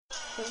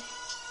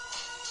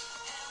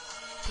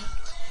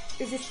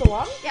Is this the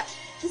one? Yep.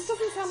 This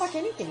doesn't sound like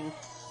anything.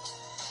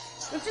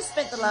 We've just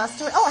spent the last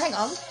 2... Oh, hang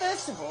on.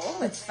 First of all,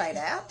 let's fade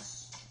out.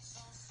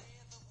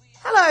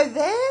 Hello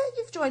there.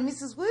 You've joined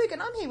Mrs Woog,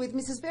 and I'm here with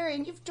Mrs Berry,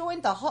 and you've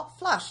joined the Hot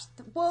Flush,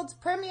 the world's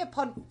premier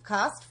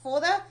podcast for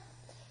the...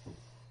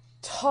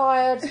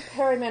 Tired,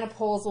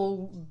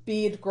 perimenopausal,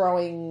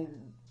 beard-growing,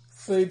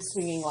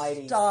 boob-swinging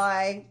ladies.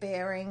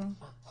 Dye-bearing...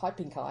 Hi,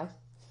 pink eye.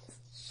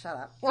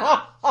 Shut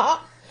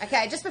up.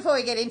 Okay, just before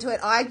we get into it,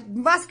 I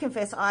must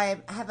confess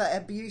I have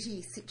a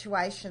beauty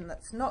situation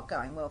that's not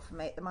going well for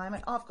me at the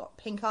moment. I've got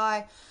pink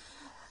eye.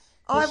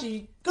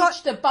 She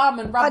touched her bum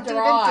and rubbed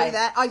her eye. I didn't do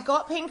that. I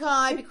got pink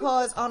eye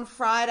because on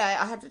Friday,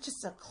 I had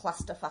just a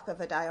clusterfuck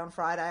of a day on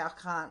Friday. I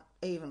can't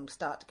even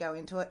start to go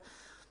into it.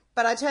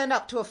 But I turned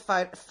up to a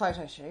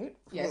photo shoot.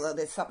 Yes. Well,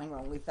 there's something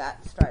wrong with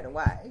that straight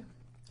away.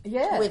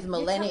 Yeah. With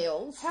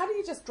millennials. How do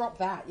you just drop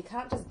that? You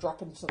can't just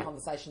drop into the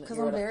conversation that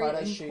you're I'm at a very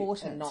photo shoot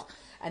important.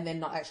 and then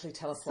not actually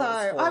tell us So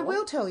what it's for. I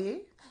will tell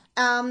you.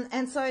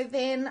 And so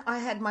then I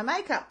had my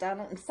makeup done,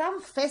 and some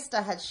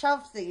fester had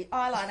shoved the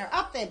eyeliner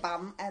up their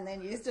bum and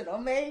then used it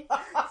on me.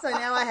 So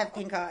now I have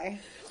pink eye.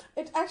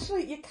 You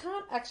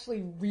can't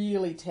actually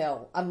really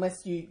tell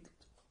unless you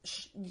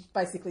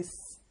basically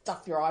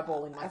stuff your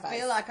eyeball in my face. I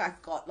feel like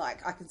I've got,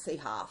 I can see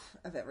half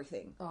of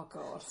everything. Oh,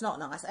 God. It's not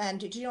nice. And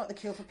do you know what the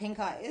cure for pink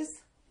eye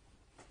is?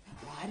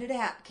 Write it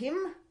out, Kim.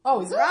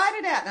 Oh, is it? Write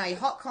it out. Now, you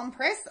hot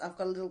compress. I've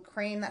got a little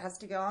cream that has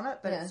to go on it,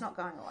 but it's not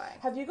going away.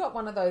 Have you got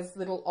one of those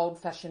little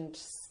old-fashioned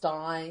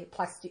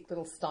plastic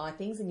little sty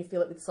things, and you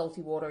fill it with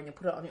salty water and you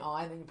put it on your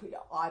eye and then you put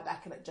your eye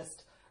back and it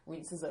just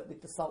rinses it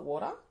with the salt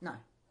water? No.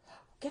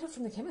 Get it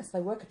from the chemist.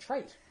 They work a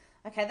treat.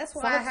 Okay, that's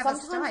why I have a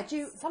sty.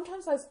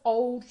 Sometimes those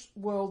old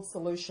world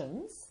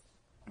solutions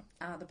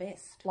are the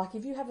best. Like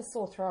if you have a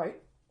sore throat,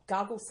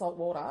 gargle salt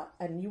water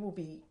and you will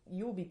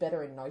be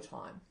better in no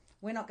time.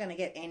 We're not going to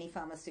get any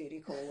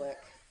pharmaceutical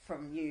work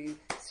from you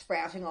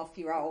sprouting off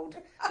your old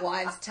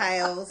wives'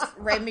 tales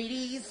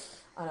remedies.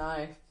 I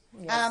know.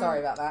 Yeah, sorry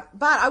about that.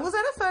 But I was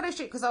at a photo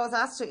shoot because I was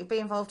asked to be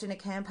involved in a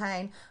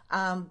campaign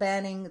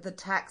banning the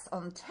tax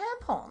on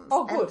tampons.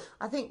 Oh, good. And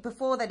I think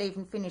before they'd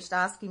even finished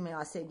asking me,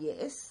 I said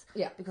yes.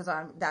 Yeah. Because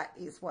that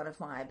is one of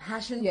my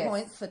passion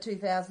points for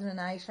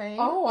 2018.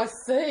 Oh, I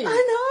see.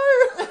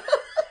 I know.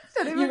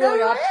 You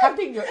really are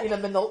tapping your inner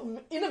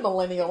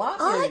millennial,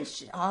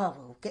 aren't you?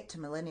 We'll get to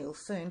millennials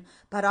soon.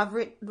 But I've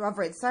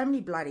read so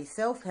many bloody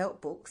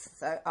self-help books.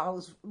 So I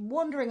was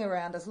wandering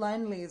around as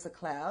lonely as a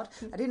cloud.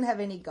 I didn't have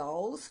any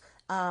goals.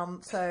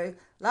 So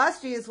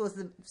last year's was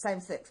the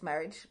same-sex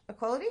marriage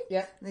equality.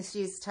 Yep. And this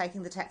year's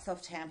taking the tax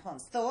off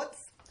tampons.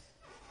 Thoughts?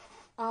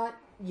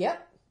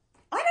 Yep.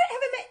 I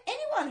haven't met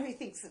anyone who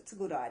thinks it's a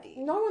good idea.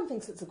 No one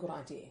thinks it's a good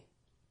idea.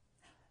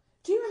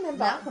 Do you remember...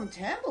 Malcolm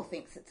Turnbull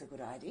thinks it's a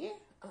good idea.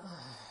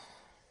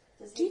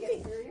 Do you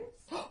think...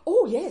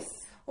 Oh,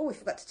 yes. Oh, we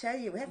forgot to tell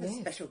you, we have a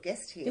special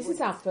guest here. This is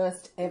our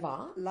first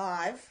ever...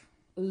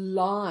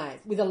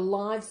 Live, with a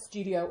live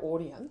studio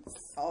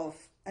audience. Of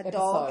a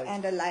dog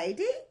and a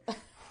lady.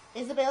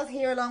 Isabel's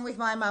here along with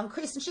my mum,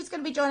 Chris, and she's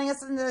going to be joining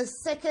us in the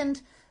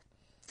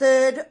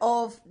third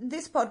of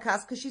this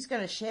podcast because she's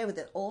going to share with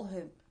it all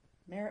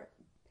her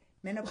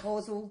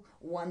menopausal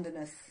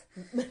wonderness.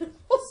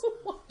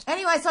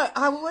 Anyway, so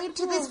I went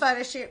to this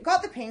photo shoot,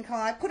 got the pink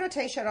eye, put a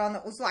t-shirt on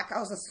that was like I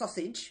was a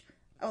sausage.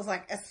 I was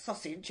like a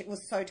sausage. It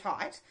was so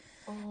tight.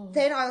 Oh.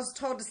 Then I was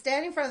told to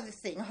stand in front of this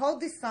thing,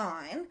 hold this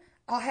sign.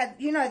 I had,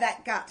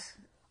 that gut.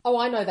 Oh,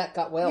 I know that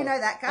gut well. You know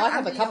that gut? I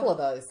have a couple of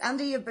those.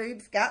 Under your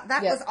boobs gut.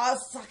 I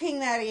was sucking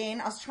that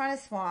in. I was trying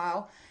to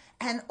smile.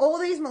 And all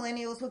these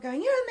millennials were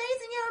going, you're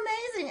amazing, you're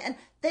amazing. And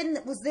then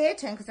it was their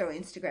turn because they were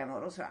Instagram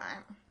models,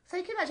 right? So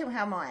you can imagine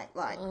how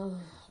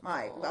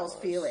I was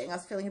feeling. I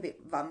was feeling a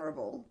bit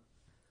vulnerable.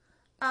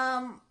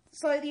 Then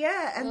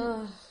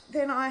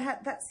I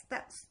had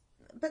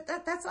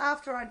that's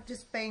after I'd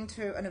just been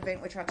to an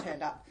event which I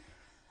turned up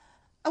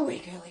a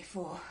week early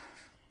for.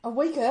 A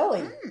week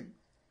early?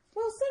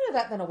 Well, sooner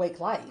that than a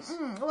week late.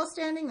 Well,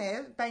 standing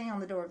there, banging on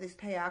the door of this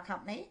PR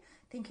company,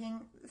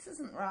 thinking, this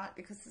isn't right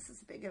because this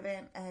is a big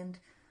event. And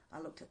I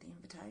looked at the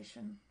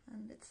invitation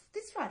and it's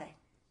this Friday.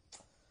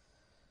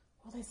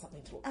 Well, there's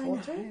something to look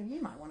forward to.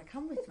 You might want to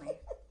come with me.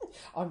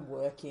 I'm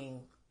working.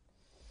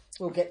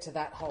 We'll get to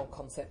that whole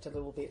concept a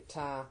little bit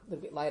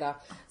later.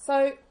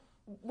 So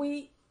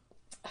you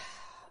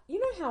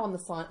know how on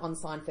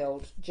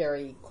Seinfeld,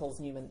 Jerry calls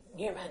Newman.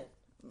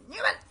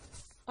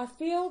 I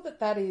feel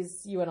that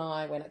is you and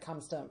I when it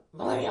comes to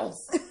millennials.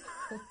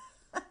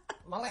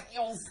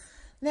 Millennials.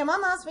 Now,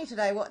 Mum asked me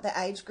today what the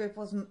age group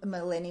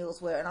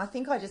millennials were, and I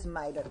think I just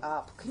made it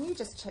up. Can you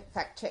just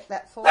fact check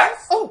that for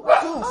us? Oh,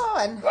 God. Oh,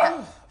 and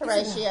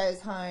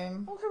Horatio's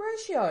home. Oh,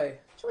 Horatio.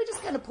 Should we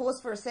just going to pause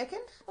for a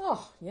second?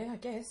 Oh, yeah, I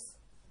guess.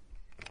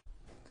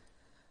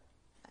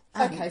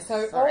 Okay,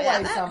 so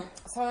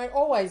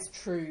always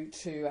true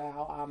to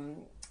our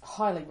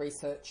highly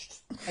researched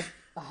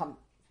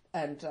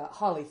and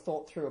highly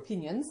thought through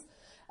opinions.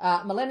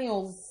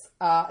 Millennials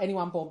are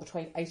anyone born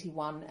between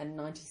 81 and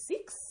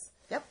 96.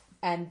 Yep.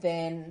 And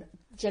then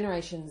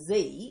Generation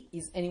Z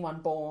is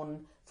anyone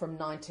born from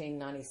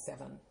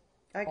 1997.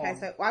 Okay,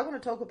 so I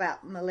want to talk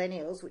about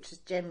millennials, which is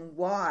Gen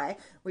Y,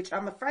 which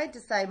I'm afraid to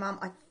say, Mum,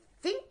 I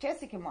think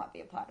Jessica might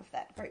be a part of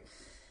that group.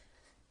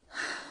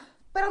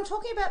 But I'm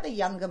talking about the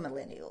younger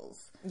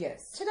millennials.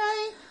 Yes.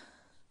 Today,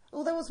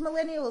 well, there was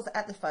millennials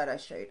at the photo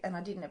shoot, and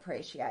I didn't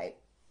appreciate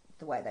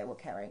the way they were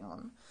carrying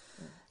on.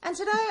 And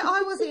today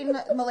I was in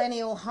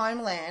Millennial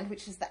Homeland,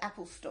 which is the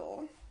Apple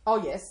store.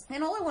 Oh, yes.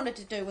 And all I wanted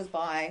to do was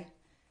buy...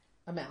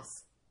 A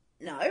mouse.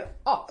 No.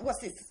 Oh. What's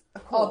this? A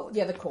cord. Oh,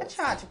 yeah, the cord. A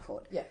charger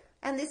cord. Yeah.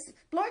 And this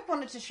bloke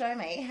wanted to show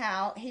me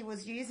how he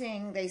was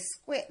using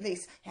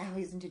how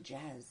he's into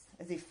jazz,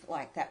 as if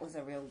like that was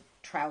a real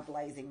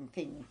trailblazing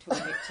thing to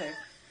admit to.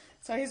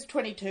 So he's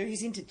 22,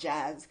 he's into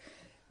jazz.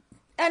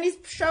 And he's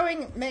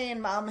showing me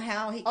and Mum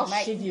how he can I'll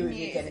make shiv you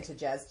music. if you get into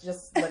jazz,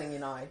 just letting you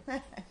know.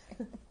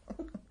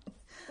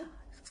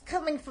 It's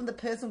coming from the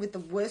person with the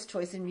worst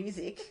choice in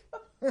music.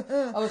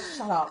 Oh,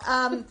 shut up.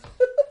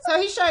 So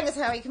he's showing us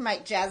how he can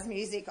make jazz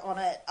music on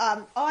it.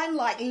 I'm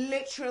like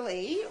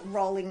literally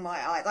rolling my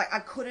eye. Like I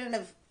couldn't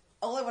have,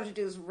 all I wanted to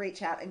do was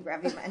reach out and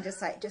grab him and just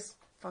say, just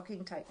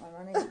fucking take my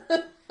money.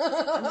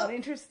 I'm not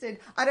interested.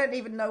 I don't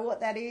even know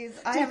what that is.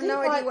 I have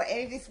no idea what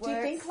any of this works. Do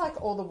you think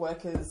like all the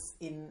workers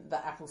in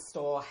the Apple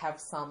store have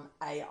some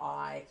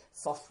AI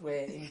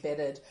software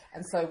embedded,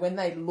 and so when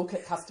they look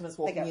at customers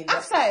walking in,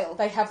 upsale.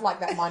 They have like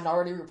that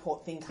Minority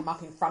Report thing come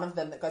up in front of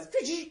them that goes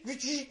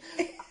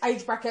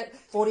age bracket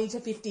 40 to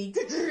 50,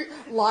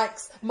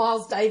 likes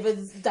Miles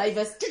Davis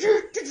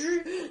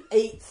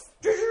eats,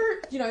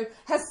 you know,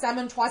 has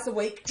salmon twice a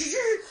week,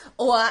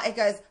 or it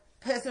goes,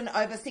 person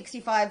over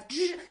 65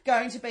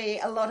 going to be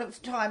a lot of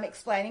time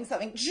explaining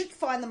something,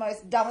 find the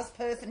most dumbest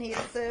person here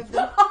to serve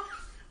them.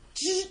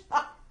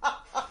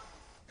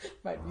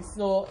 Made me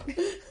snort.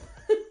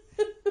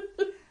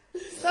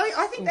 So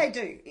I think they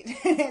do,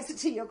 in answer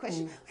to your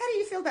question. How do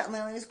you feel about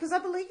millennials? Because I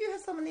believe you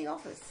have some in the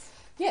office.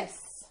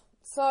 Yes.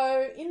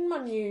 So in my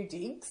new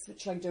digs,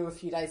 which I do a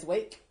few days a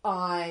week,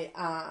 I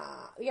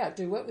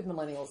do work with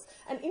millennials.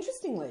 And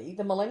interestingly,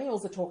 the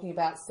millennials are talking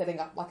about setting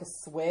up like a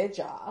swear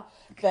jar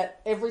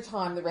that every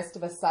time the rest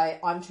of us say,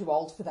 I'm too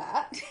old for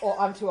that, or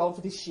I'm too old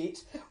for this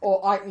shit,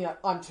 or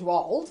I'm too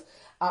old,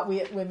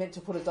 we're meant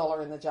to put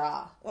 $1 in the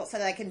jar. Well, so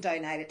they can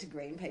donate it to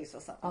Greenpeace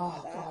or something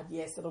like that. Oh, God,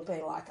 yes. It'll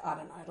be like, I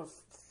don't know, it'll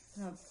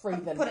free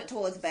them. Put it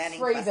towards banning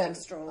plastic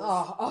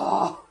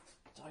straws.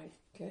 Don't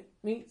get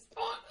me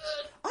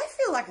started. I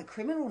feel like a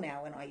criminal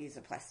now when I use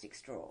a plastic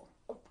straw.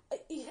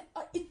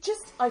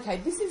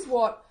 This is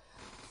what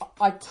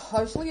I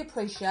totally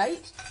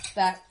appreciate,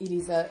 that it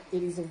is a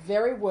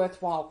very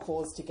worthwhile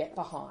cause to get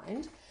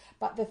behind,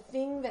 but the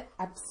thing that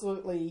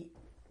absolutely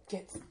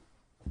gets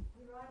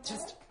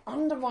just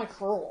under my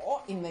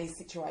craw in these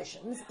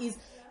situations is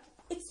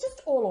it's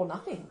just all or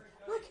nothing.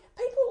 Like,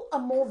 people are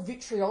more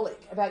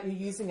vitriolic about you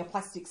using a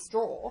plastic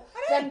straw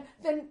than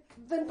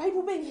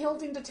people being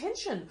held in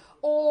detention,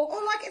 or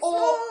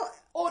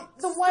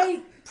the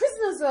way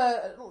prisoners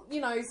are,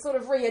 sort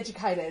of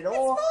re-educated. Or it's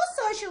more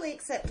socially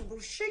acceptable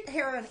to shoot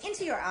heroin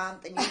into your arm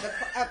than use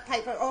a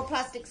paper or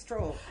plastic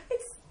straw.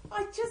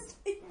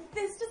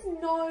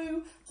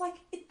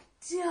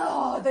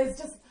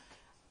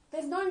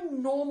 There's no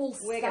normal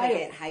scale. We're going to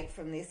get hate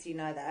from this, you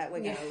know that.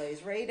 We're going to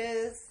lose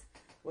readers.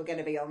 We're going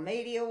to be on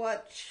Media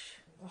Watch.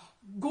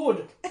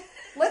 Good.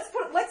 Let's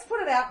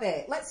put it out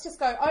there. Let's just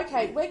go,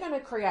 okay, we're going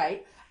to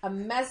create a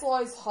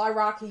Maslow's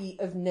hierarchy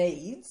of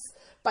needs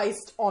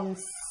based on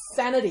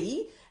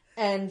sanity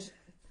and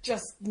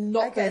just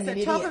not being an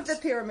idiot. Okay, so top of the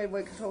pyramid,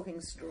 we're talking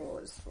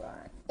straws,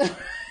 right?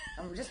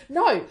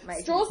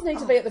 Straws need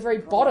to be at the very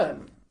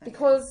bottom,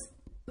 because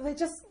they're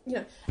just,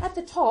 at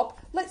the top,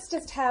 let's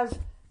just have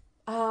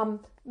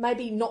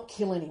maybe not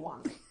kill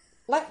anyone.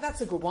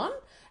 That's a good one.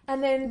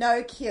 And then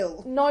no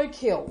kill.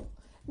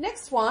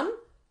 Next one,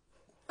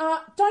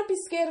 don't be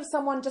scared of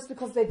someone just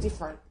because they're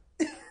different.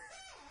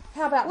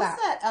 How about What's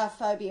that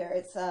phobia?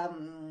 It's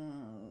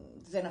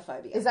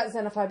xenophobia. Is that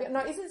xenophobia?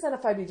 No, isn't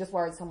xenophobia just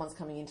worried someone's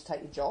coming in to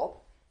take your job?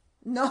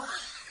 No.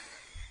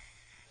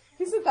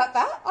 Isn't that?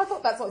 I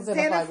thought that's what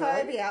xenophobia was.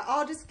 Xenophobia.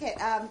 I'll just get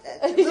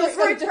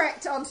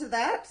retract onto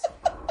that.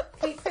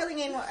 Keep filling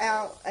in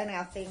our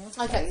things.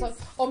 Okay, so,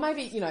 or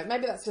maybe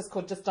that's just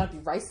called just don't be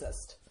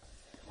racist.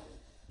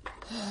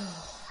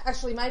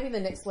 Actually, maybe the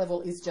next level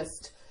is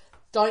just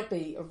don't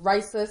be a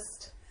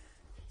racist,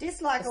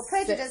 dislike or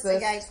prejudice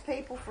against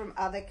people from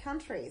other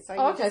countries. So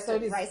you're just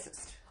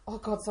racist. Oh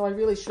God! So I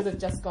really should have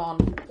just gone.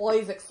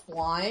 Please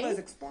explain. Please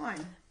explain.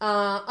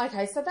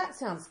 Okay, so that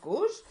sounds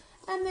good.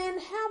 And then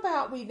how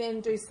about we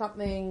then do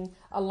something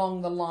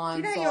along the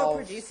lines of... you're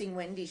producing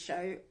Wendy's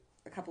show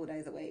a couple of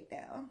days a week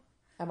now.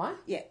 Am I?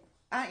 Yeah.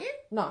 Aren't you?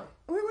 No.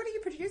 Well, what are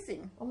you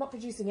producing? I'm not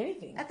producing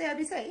anything. At the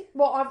ABC?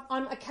 Well,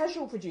 I'm a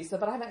casual producer,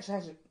 but I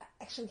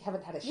actually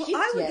haven't had a shift yet.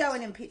 I would go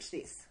in and pitch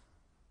this.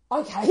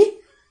 Okay.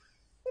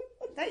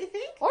 Don't you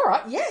think? All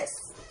right, yes.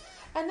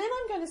 And then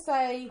I'm going to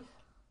say,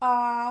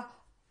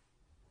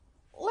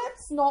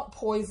 let's not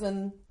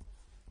poison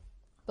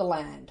the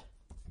land.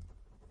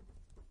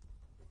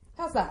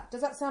 How's that?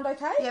 Does that sound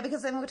okay? Yeah,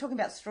 because then we're talking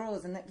about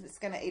straws and it's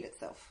going to eat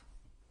itself.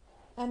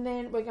 And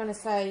then we're going to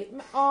say,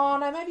 oh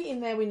no, maybe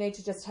in there we need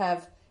to just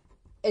have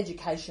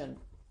education,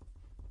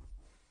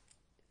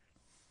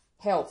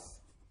 health,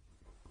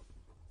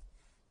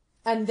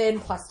 and then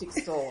plastic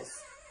straws.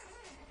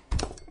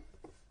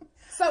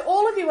 So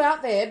all of you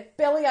out there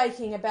belly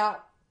aching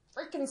about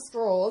freaking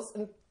straws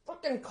and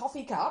freaking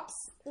coffee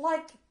cups,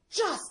 like,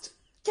 just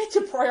get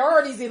your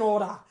priorities in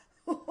order.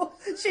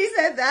 She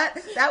said that.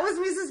 That was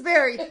Mrs.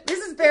 Berry.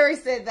 Mrs. Berry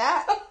said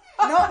that,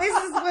 not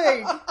Mrs.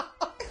 Woog.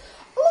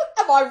 Look,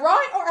 am I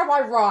right or am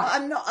I right?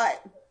 I'm not.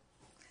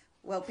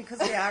 Well, because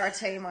we are a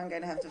team, I'm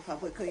going to have to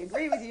publicly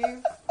agree with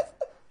you.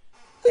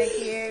 Thank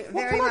you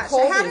very much.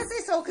 So how does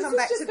this all come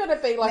back to? This is just going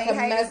to be like a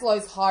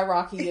Maslow's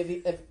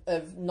hierarchy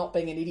of not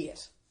being an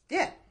idiot.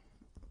 Yeah.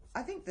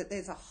 I think that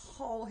there's a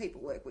whole heap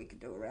of work we could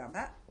do around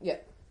that. Yeah.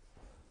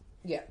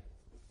 Yeah.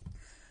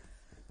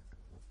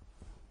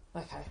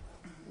 Okay.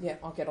 Yeah,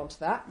 I'll get onto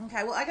that.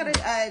 Okay, well, I got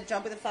a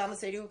job with a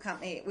pharmaceutical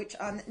company, which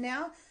I'm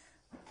now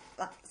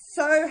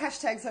so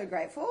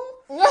grateful.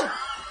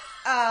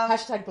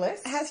 Hashtag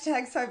blessed.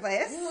 Hashtag so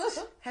blessed.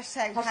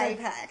 Hashtag pay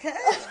packet.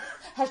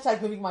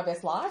 Hashtag living my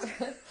best life.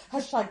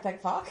 Hashtag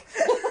thank fuck.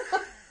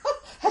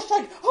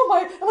 Hashtag, oh,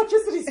 my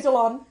electricity's still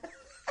on.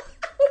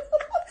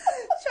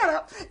 Shut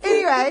up.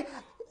 Anyway,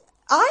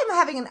 I'm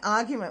having an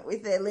argument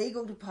with their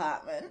legal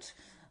department.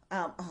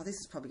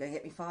 This is probably going to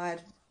get me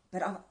fired.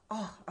 But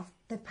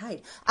they've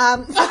paid.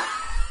 I'm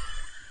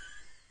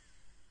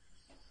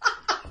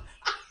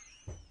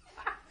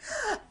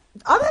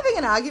having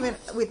an argument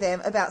with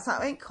them about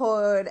something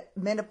called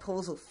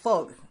menopausal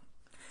fog.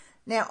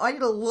 Now, I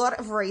did a lot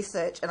of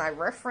research and I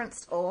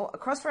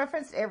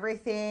cross-referenced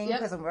everything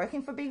because I'm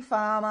working for Big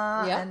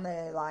Pharma and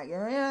they're like,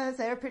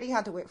 they're pretty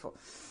hard to work for.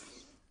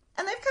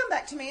 And they've come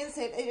back to me and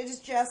said,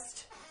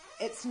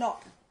 it's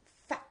not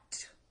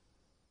fact.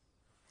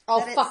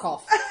 Oh, fuck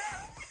off.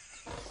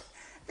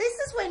 This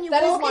is when you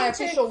That is my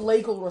official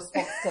legal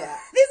response to that.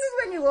 This is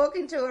when you walk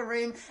into a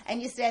room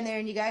and you stand there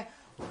and you go,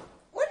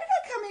 what did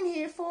I come in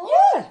here for?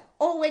 Yeah.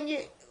 Or when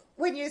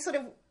you're sort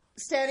of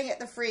standing at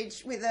the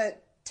fridge with a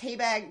tea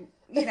bag,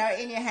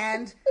 in your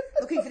hand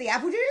looking for the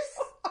apple juice.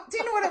 Do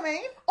you know what I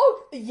mean?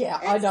 Oh, yeah,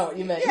 I know what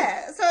you mean.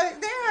 Yeah, so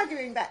they're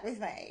arguing back with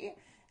me.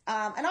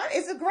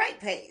 It's a great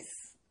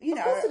piece.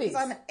 Of course it is.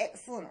 I'm an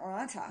excellent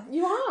writer.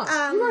 You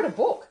are. You wrote a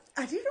book.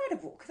 I did write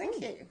a book.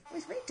 Thank you. We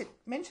need to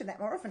mention that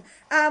more often.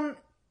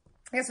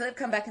 So they've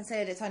come back and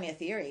said it's only a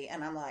theory.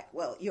 And I'm like,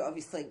 well, you're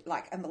obviously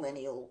like a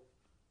millennial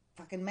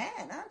fucking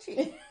man, aren't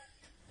you?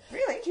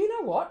 Really? Do you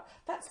know what?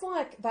 That's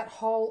like that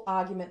whole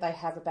argument they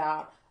have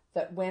about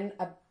that when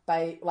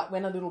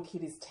when a little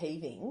kid is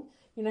teething,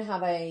 you know how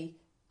they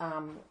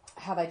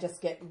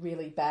just get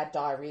really bad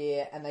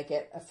diarrhea and they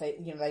get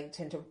they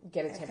tend to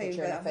get a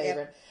temperature and a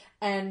fever.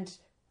 And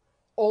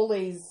all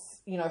these,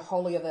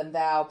 holier than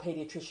thou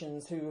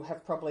paediatricians who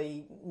have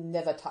probably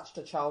never touched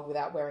a child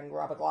without wearing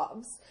rubber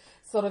gloves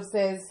sort of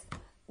says,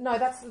 no,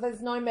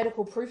 there's no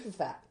medical proof of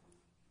that.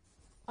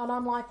 And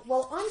I'm like,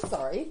 well, I'm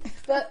sorry,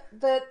 that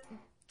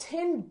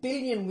 10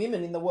 billion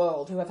women in the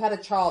world who have had a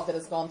child that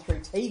has gone through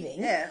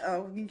teething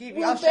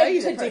will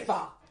beg to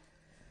differ.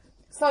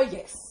 So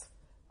yes,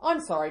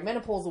 I'm sorry,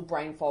 menopausal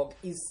brain fog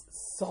is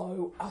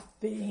so a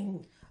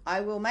thing.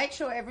 I will make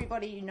sure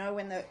everybody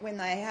when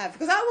they have,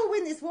 because I will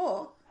win this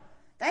war.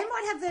 They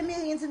might have their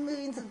millions and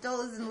millions of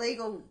dollars in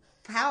legal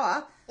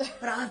power,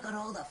 but I've got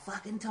all the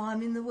fucking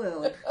time in the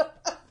world.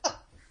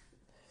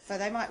 So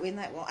they might win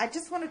that war. I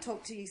just want to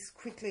talk to you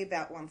quickly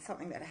about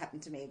something that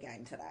happened to me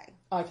again today.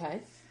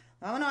 Okay.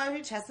 I went over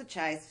to Chassa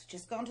Chase,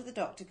 just gone to the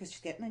doctor because she's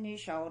getting a new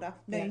shoulder.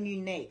 No, new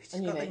knee. She's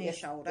got the new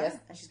shoulder.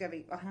 And she's going to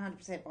be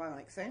 100%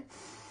 bionic soon.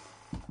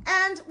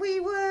 And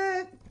we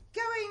were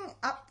going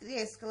up the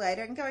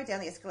escalator, and going down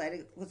the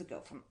escalator was a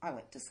girl I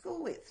went to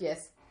school with.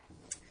 Yes.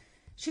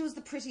 She was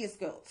the prettiest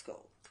girl at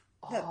school.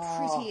 The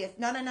prettiest.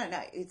 No.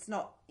 It's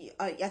not.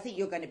 I think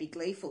you're going to be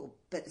gleeful,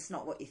 but it's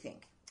not what you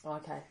think.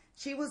 Okay.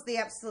 She was the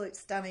absolute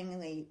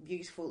stunningly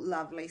beautiful,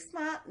 lovely,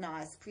 smart,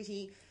 nice,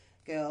 pretty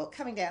girl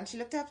coming down. She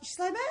looked up and she's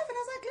like, Merv, and I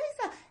was like,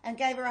 Lisa, and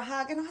gave her a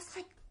hug. And I was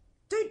like,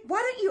 dude,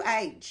 why don't you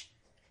age?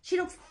 She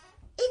looks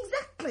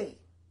exactly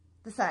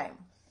the same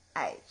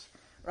age.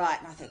 Right.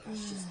 And I think,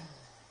 she's...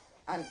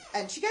 And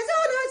she goes,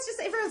 oh, no, it's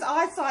just everyone's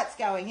eyesight's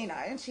going,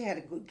 And she had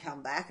a good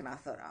comeback. And I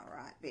thought, all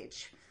right,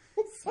 bitch.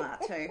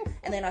 Smart too.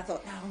 And then I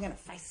thought, no, I'm going to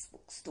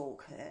Facebook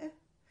stalk her.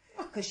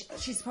 Because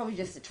she's probably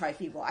just a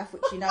trophy wife,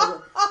 which,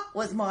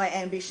 was my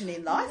ambition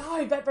in life.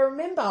 No, but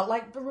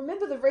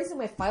remember the reason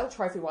we're failed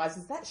trophy wives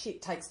is that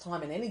shit takes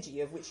time and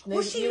energy, of which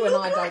you and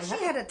I don't have.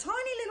 She had a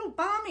tiny little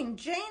bum in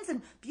jeans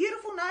and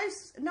beautiful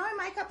nose, no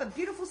makeup, and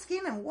beautiful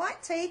skin and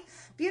white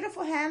teeth,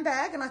 beautiful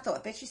handbag. And I thought,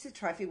 I bet she's a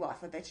trophy wife.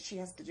 I bet she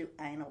has to do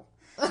anal.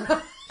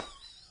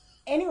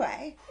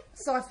 Anyway,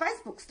 so I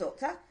Facebook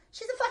stalked her.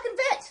 She's a fucking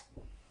vet.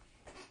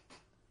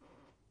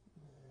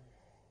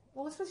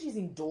 Well, I suppose she's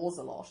indoors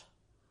a lot.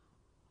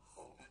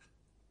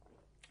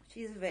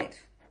 She's a vet.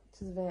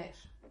 She's a vet.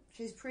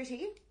 She's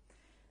pretty.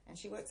 And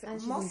she works at And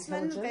she's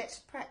Mossman intelligent.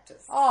 Vet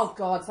Practice. Oh,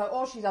 God. So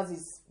all she does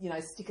is,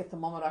 stick a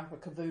thermometer up a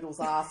cavoodle's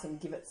ass and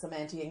give it some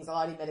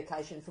anti-anxiety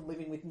medication from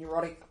living with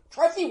neurotic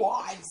trophy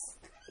wives.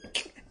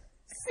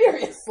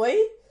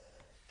 Seriously?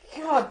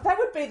 God, that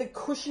would be the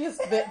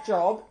cushiest vet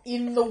job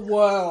in the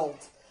world.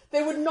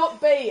 There would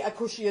not be a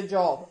cushier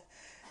job.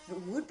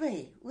 It would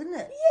be, wouldn't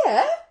it?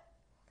 Yeah.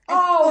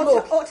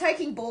 Look. Or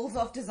taking balls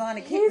off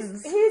designer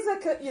kittens. Here's a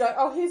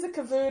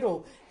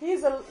cavoodle.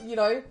 Here's a,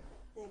 There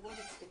was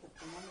a stick of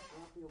thermometer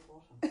up your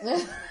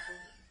bottom.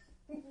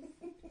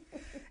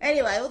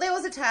 Anyway, well, there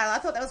was a tale. I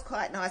thought that was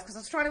quite nice because I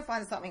was trying to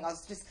find something.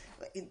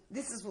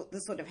 This is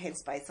the sort of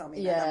headspace I'm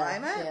in at the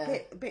moment. Yeah.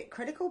 A bit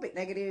critical, a bit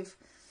negative.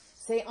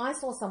 See, I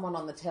saw someone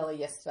on the telly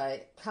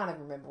yesterday. Can't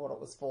even remember what it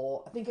was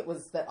for. I think it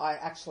was that I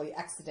actually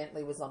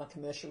accidentally was on a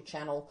commercial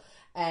channel,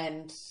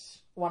 and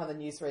one of the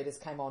newsreaders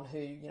came on who,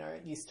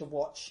 used to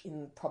watch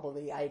in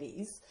probably the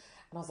 80s,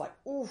 and I was like,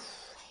 oof,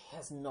 he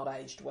has not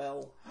aged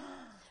well.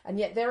 And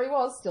yet there he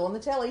was, still on the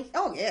telly.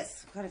 Oh,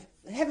 yes. God,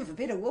 heaven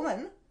forbid a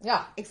woman.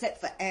 Yeah. Except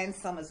for Anne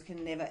Summers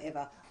can never,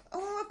 ever.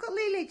 Oh, I've got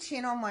Lily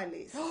Chin on my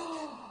list.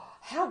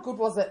 How good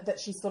was it that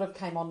she sort of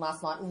came on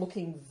last night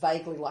looking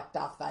vaguely like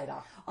Darth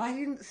Vader? I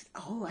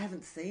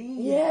haven't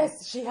seen.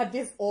 Yes, she had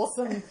this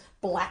awesome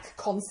black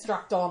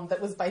construct on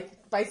that was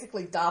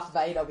basically Darth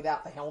Vader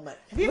without the helmet.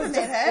 Have you It ever was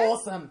met just her?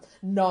 awesome.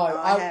 No,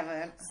 I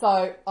haven't.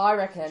 So I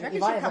reckon... Do you reckon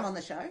if I she'd come on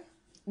the show?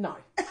 No.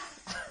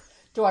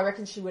 Do I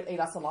reckon she would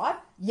eat us alive?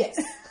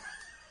 Yes.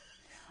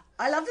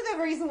 I loved it. The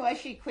reason why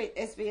she quit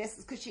SBS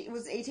is because she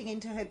was eating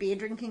into her beer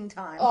drinking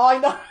time. Oh, I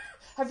know.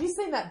 Have you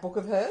seen that book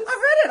of hers? I've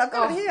read it. I've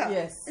got it here.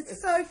 Yes. It's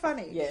so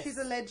funny. Yes. She's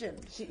a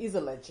legend. She is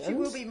a legend. She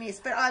will be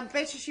missed. But I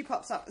bet you she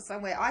pops up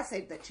somewhere. I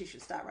said that she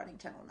should start running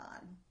Channel 9.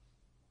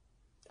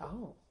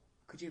 Oh.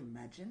 Could you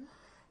imagine?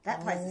 That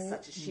place is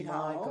such a my shithole.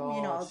 I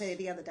was gosh. there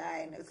the other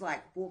day and it was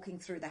like walking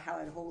through the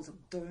hallowed halls of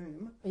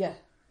doom. Yeah.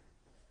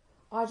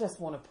 I just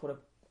want to put a...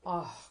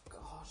 Oh,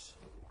 gosh.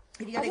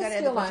 Are you going to go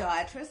to the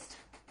podiatrist?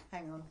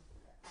 Hang on.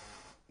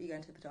 Are you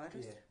going to the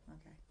podiatrist? Yeah.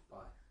 Okay.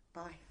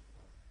 Bye.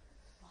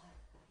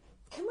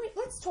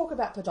 Let's talk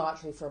about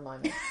podiatry for a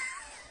moment.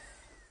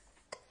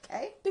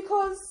 Okay.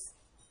 Because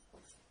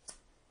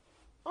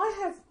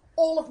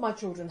all of my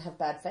children have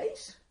bad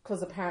feet,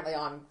 because apparently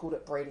I'm good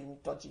at breeding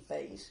dodgy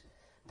feet.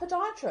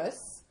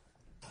 Podiatrists,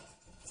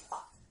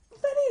 they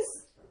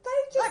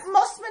just... Like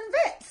Mossman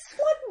Vets.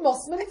 Like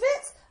Mossman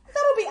Vets.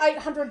 That'll be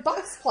 $800,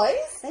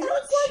 please. They're And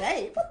not it's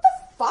cheap. What the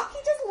fuck?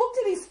 You just looked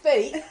at his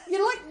feet. You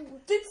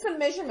did some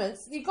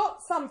measurements. You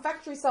got some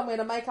factory somewhere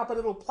to make up a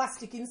little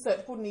plastic insert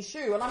to put in his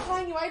shoe, and I'm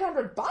paying you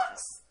 $800.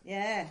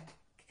 Yeah.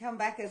 Come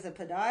back as a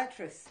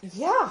podiatrist.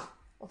 Yeah.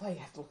 Although you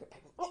have to look at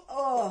people.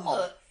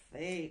 Oh,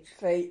 feet.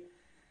 Feet.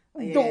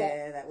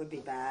 Yeah, that would be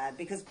bad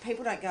because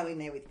people don't go in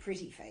there with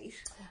pretty feet.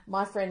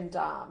 My friend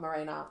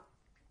Marina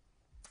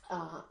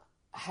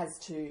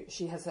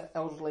she has an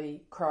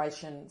elderly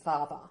Croatian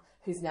father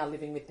who's now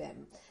living with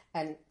them.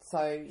 And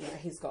so,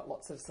 he's got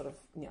lots of sort of,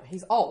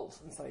 he's old,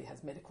 and so he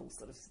has medical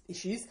sort of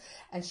issues.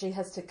 And she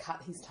has to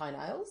cut his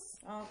toenails.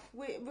 Oh,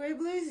 we're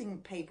losing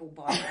people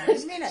by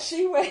the minute.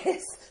 She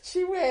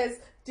wears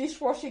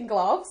dishwashing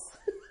gloves.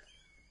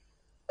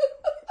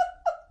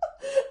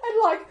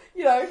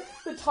 And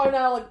the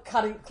toenail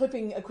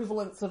clipping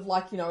equivalents of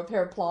a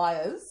pair of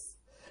pliers,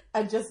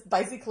 and just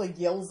basically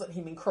yells at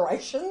him in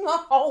Croatian the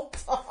whole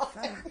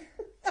time.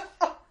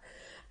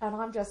 And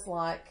I'm just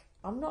like,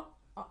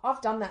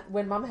 I've done that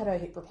when Mum had her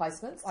hip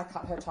replacements. I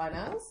cut her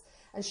toenails,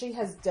 and she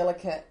has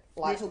delicate,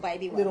 little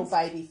baby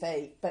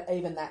feet. But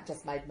even that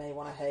just made me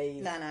want to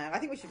heave. No, I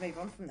think we should move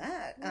on from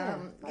that.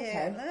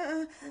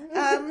 Okay.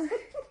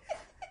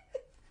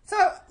 So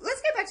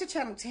let's go back to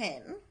Channel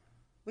 10,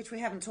 which we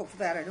haven't talked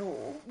about at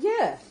all.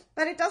 Yeah,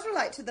 but it does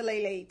relate to the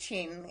Lily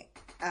Chin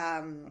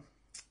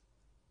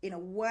in a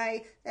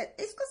way that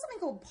it's got something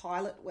called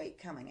Pilot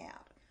Week coming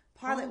out.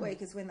 Pilot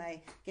Week is when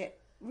they get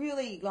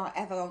really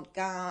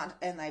avant-garde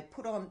and they're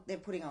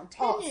putting on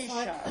 10 new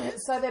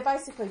shows. So they're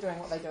basically doing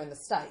what they do in the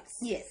States.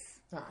 Yes.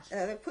 Right.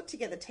 They've put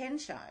together 10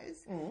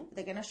 shows.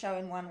 They're going to show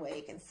in 1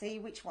 week and see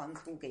which ones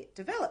will get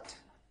developed.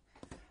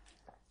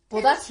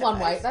 Well, that's one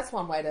way. That's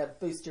one way to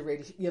boost your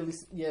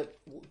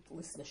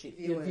listenership,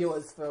 your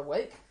viewers for a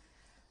week.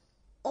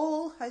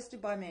 All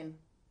hosted by men.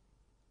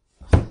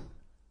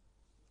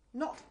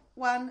 Not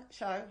one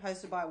show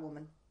hosted by a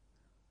woman.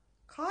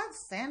 Kyle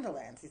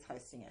Sandilands is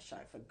hosting a show,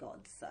 for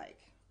God's sake.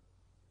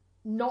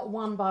 Not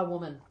one by a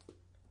woman.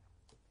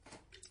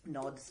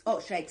 Nods. Oh,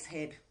 shakes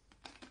head.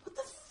 What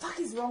the fuck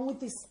is wrong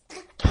with this?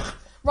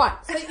 Right,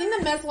 so in the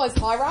Maslow's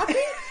hierarchy,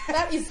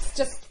 that is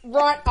just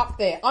right up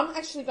there. I'm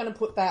actually going to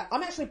put that...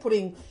 I'm actually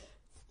putting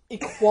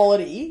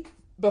equality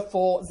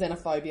before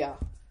xenophobia.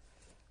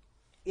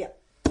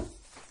 Yep.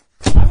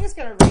 I'm just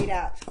going to read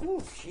out...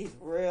 Ooh, she's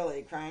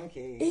really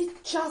cranky.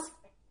 It just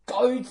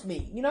goads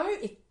me,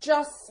 It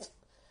just...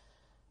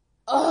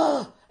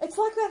 It's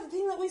like that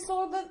thing that we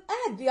saw the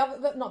ad,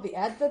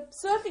 the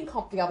surfing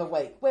comp the other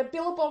week, where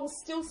Billabong's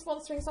still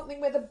sponsoring something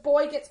where the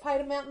boy gets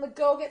paid amount and the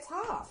girl gets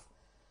half.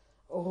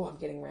 Oh, I'm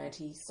getting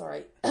ranty.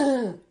 Sorry.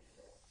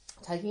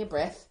 taking a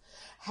breath.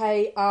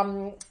 Hey,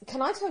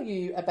 can I tell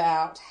you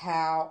about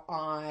how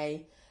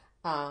I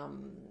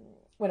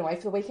went away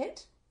for the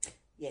weekend?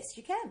 Yes,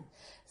 you can.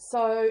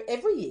 So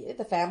every year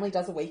the family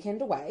does a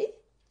weekend away,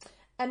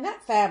 and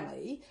that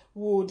family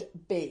would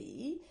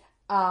be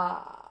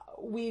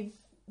with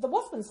the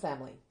Wasman's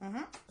family.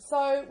 Mm-hmm.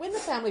 So when the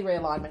family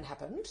realignment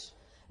happened,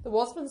 the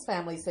Wasman's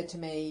family said to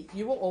me,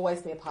 "You will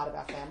always be a part of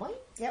our family."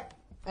 Yep.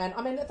 And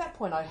I mean, at that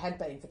point I had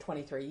been for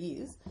 23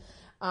 years.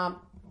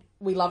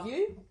 We love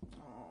you.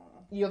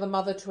 You're the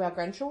mother to our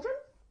grandchildren,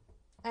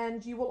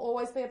 and you will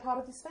always be a part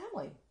of this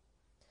family.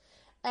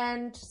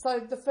 And so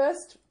the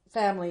first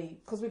family,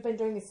 because we've been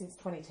doing this since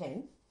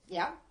 2010.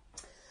 Yeah.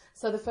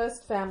 So the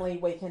first family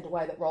weekend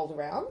away that rolled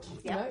around,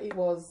 Yeah. you know, it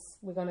was,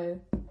 we're going to,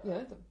 you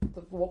know,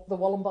 the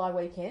Wollombi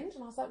weekend.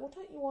 And I was like, well,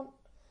 don't you want,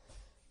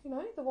 you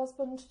know, the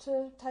husband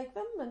to take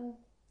them?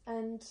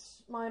 And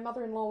my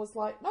mother-in-law was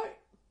like, no,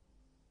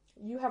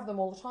 you have them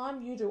all the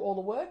time. You do all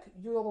the work.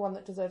 You're the one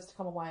that deserves to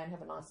come away and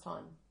have a nice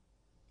time.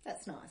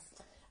 That's nice.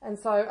 And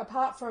so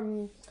apart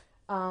from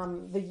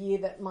the year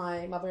that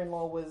my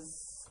mother-in-law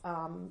was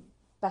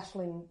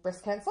battling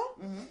breast cancer,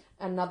 and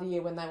another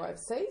year when they were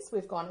overseas,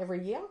 we've gone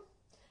every year.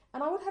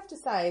 And I would have to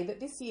say that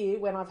this year,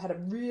 when I've had a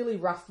really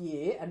rough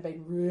year and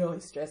been really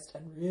stressed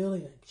and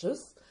really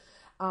anxious,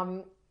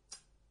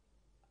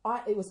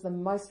 it was the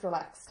most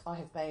relaxed I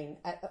have been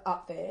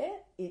up there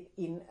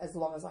in as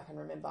long as I can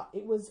remember.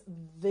 It was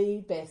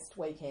the best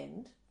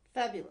weekend.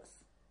 Fabulous.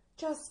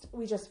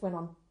 We just went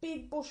on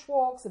big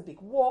bushwalks and big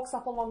walks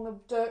up along the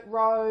dirt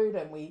road,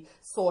 and we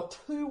saw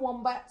 2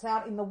 wombats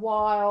out in the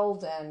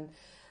wild, and,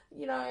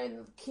 you know,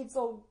 and kids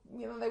all,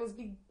 you know, there was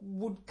big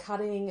wood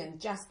cutting,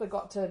 and Jasper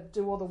got to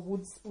do all the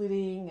wood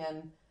splitting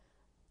and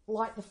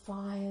light the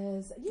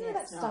fires. You know,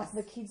 that stuff,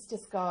 the kids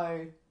just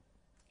go...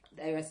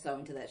 They were so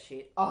into that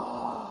shit.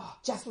 Oh,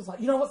 Jasper was like,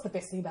 you know what's the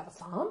best thing about the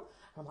farm?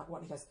 And I'm like,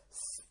 what? And he goes,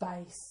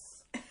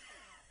 space.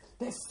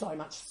 There's so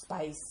much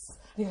space.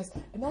 And he goes,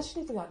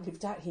 imagine if we like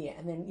lived out here,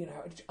 and then, you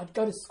know, I'd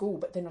go to school,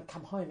 but then I'd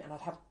come home and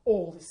I'd have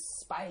all this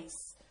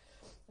space.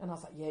 And I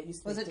was like, yeah, you.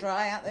 Was it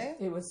dry out there?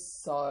 It was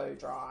so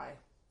dry,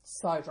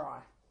 so dry.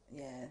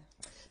 Yeah.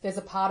 There's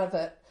a part of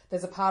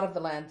the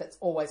land that's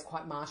always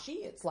quite marshy.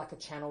 It's like a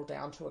channel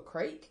down to a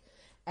creek.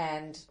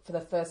 And for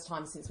the first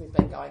time since we've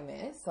been going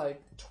there, so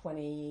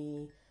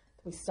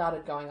we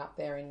started going up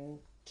there in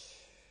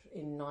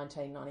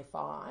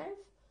 1995.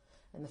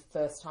 And the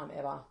first time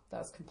ever, that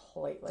was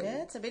completely...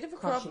 Yeah, it's a bit of a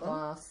crunchy problem.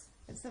 glass.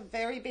 It's a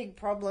very big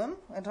problem,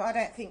 and I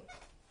don't think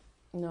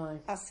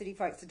us city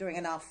folks are doing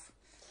enough.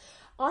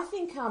 I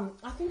think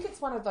it's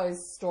one of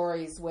those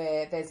stories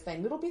where there's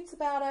been little bits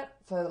about it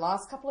for the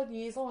last couple of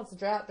years. Oh, it's a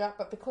drought,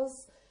 but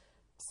because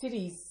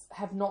cities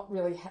have not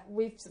really...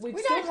 We've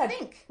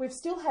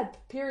still had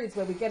periods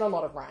where we get a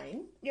lot of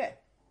rain. Yeah.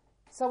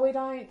 So we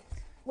don't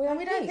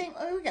think.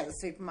 Oh, we go to the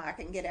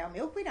supermarket and get our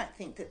milk. We don't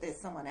think that there's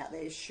someone out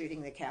there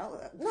shooting the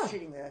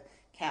shooting the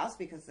cows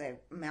because they're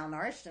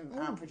malnourished and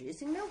aren't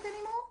producing milk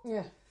anymore.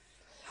 Yeah.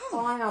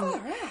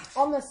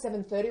 On the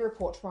 7:30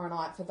 report tomorrow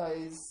night, for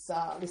those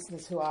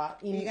listeners who are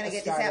in Australia. Are you going to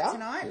get this out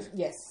tonight?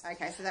 Yes.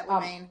 Okay, so that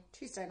would mean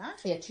Tuesday night?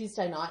 Yeah,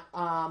 Tuesday night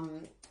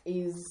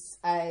is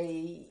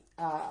a...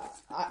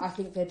 I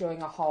think they're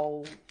doing a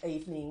whole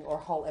evening or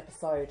a whole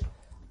episode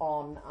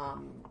on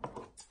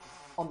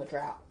the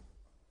drought.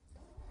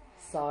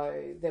 So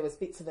there was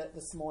bits of it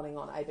this morning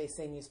on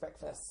ABC News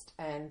Breakfast,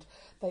 and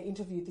they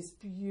interviewed this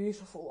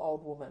beautiful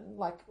old woman,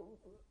 like,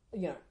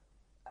 you know,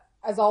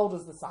 as old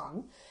as the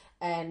sun,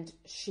 and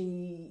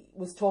she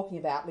was talking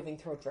about living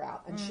through a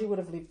drought, and she would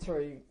have lived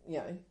through, you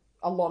know,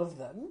 a lot of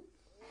them.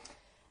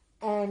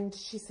 And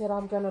she said,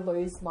 I'm going to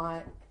lose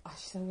my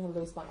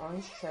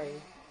orange tree.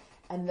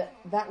 And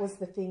that was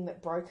the thing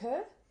that broke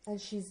her,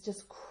 and she's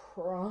just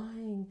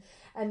crying.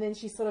 And then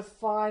she sort of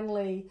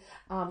finally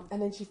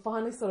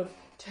sort of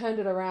turned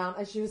it around,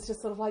 and she was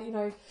just sort of like, you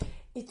know,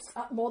 it's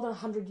more than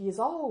 100 years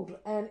old,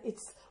 and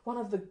it's one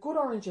of the good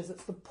oranges.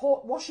 It's the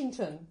Port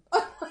Washington.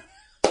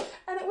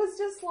 And it was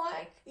just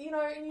like, you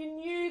know, and you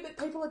knew that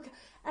people had...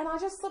 And I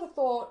just sort of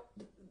thought,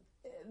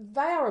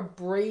 they are a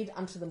breed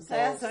unto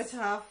themselves. They are so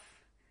tough.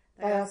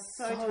 They are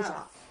so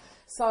tough.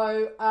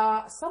 So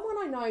someone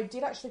I know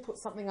did actually put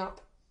something up.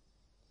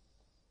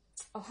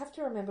 I'll have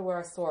to remember where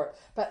I saw it.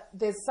 But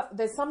there's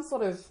some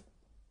sort of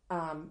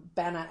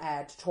banner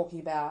ad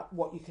talking about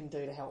what you can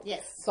do to help.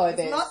 Yes. So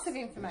there's lots of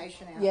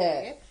information out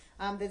there.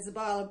 There's a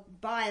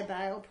buy a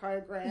bale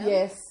program.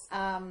 Yes.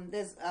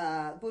 There's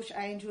Bush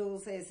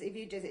Angels.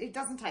 It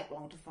doesn't take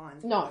long to find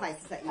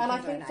places that you can donate. And I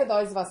think for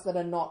those of us that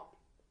are not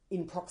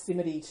in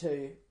proximity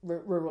to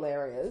rural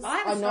areas, I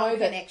have a strong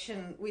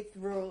connection with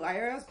rural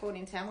areas. I was born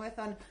in Tamworth,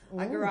 and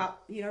I grew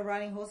up, you know,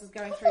 riding horses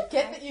going through. I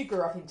get that you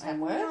grew up in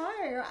Tamworth.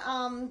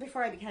 No,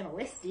 before I became a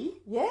Westie.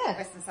 Yeah.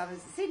 Western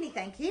suburbs of Sydney,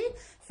 thank you.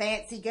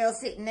 Fancy girl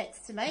sitting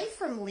next to me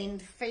from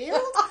Lindfield.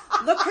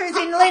 Look who's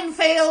in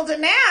Lindfield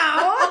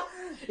now.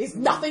 Is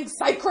nothing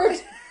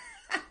sacred?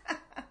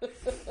 We're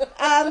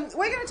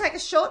going to take a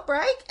short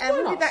break, and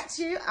we'll be back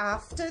to you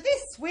after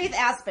this with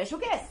our special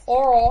guest.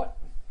 All right.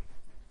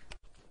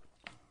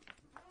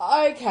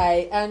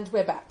 Okay, and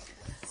we're back.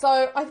 So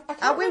I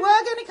can't we were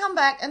going to come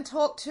back and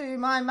talk to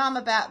my mum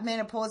about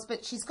menopause,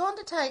 but she's gone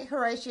to take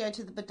Horatio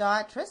to the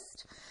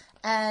podiatrist,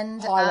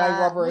 and highway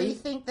robbery. We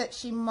think that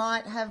she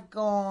might have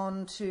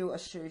gone to a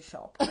shoe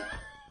shop.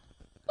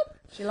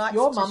 She likes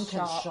Your to mum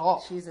can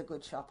shop. She's a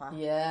good shopper.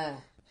 Yeah.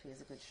 She's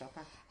a good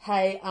shopper.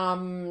 Hey,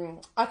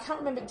 I can't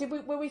remember.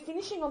 Were we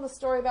finishing on the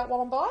story about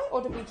Wollombi,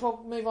 or did we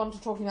move on to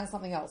talking about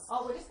something else?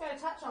 Oh, we're just going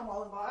to touch on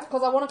Wollombi.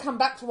 Because I want to come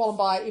back to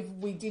Wollombi if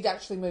we did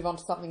actually move on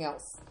to something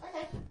else.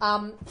 Okay.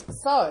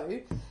 So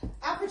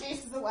our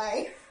producer's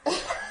away.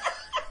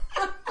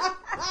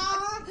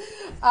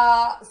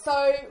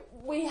 So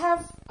we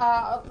have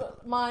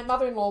my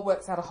mother-in-law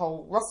works out a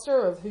whole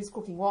roster of who's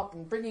cooking what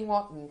and bringing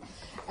what,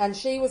 and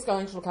she was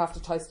going to look after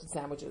toasted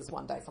sandwiches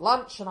one day for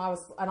lunch, and I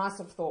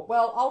sort of thought,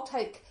 well, I'll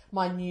take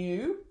my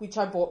new, which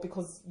I bought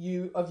because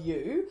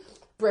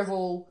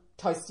Breville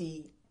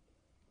toasted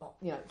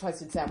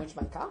sandwich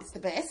maker. It's the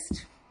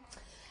best.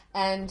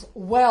 And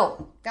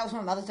well, that was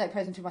my Mother's Day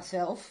present to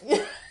myself.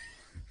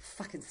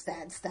 Fucking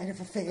sad state of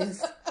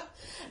affairs.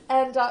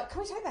 And can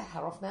we take that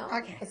hat off now?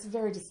 Okay. It's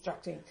very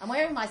distracting. I'm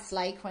wearing my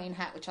Slay Queen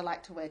hat, which I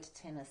like to wear to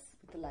tennis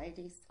with the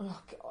ladies.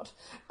 Oh, God.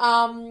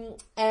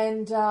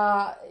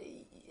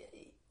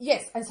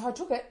 Yes, and so I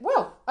took it.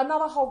 Well,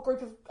 another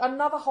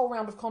whole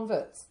round of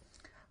converts.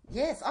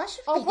 Yes, I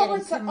should I'll be getting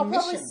probably commission. I'll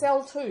probably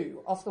sell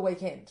 2 off the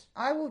weekend.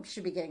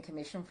 Should be getting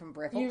commission from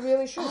Breville. You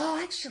really should. Oh,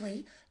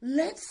 actually,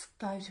 let's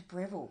go to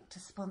Breville to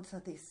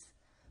sponsor this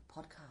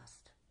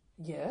podcast.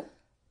 Yeah.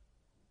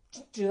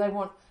 Do they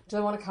want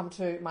to come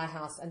to my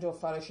house and do a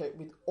photo shoot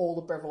with all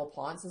the Breville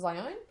appliances I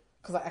own?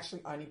 Because I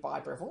actually only buy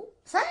Breville.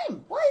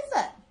 Same. Why is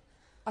that?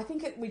 I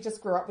think we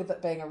just grew up with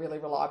it being a really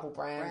reliable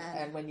brand,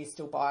 and when you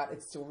still buy it,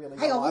 it's still really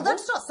Hang reliable. on, well,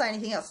 let's not say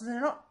anything else. They're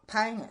not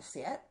paying us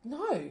yet.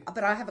 No.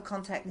 But I have a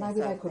contact. Maybe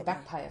they could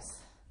back pay us.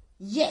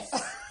 Yes.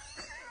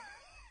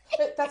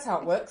 That's how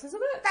it works,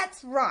 isn't it?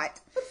 That's right.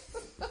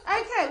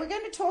 Okay, we're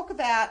going to talk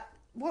about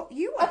what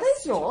you want Are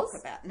these to yours?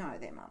 talk about. No,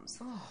 they're Mum's.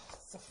 Oh,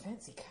 it's a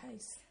fancy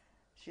case.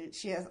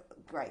 She has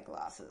great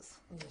glasses.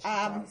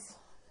 Yeah, she does.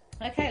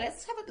 Okay,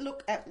 let's have a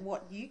look at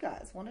what you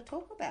guys want to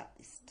talk about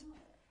this time.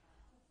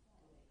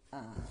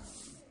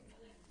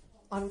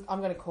 I'm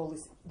going to call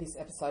this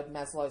episode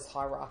Maslow's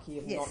hierarchy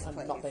of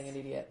not being an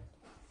idiot.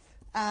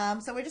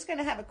 So we're just going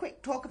to have a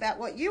quick talk about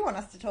what you want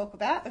us to talk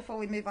about before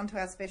we move on to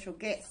our special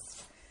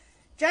guest.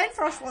 Jane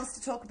Frosch wants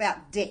to talk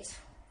about debt.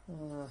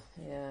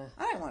 Yeah.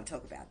 I don't want to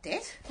talk about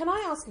debt. Can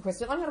I ask a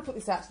question? I'm going to put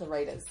this out to the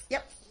readers.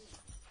 Yep.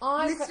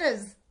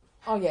 Listeners.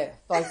 Oh, yeah,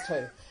 those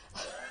 2.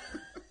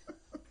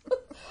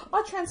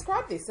 I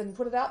transcribed this and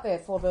put it out there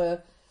for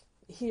the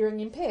hearing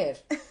impaired.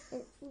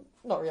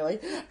 Not really.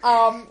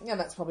 And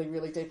that's probably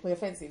really deeply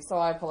offensive, so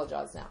I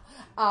apologise now.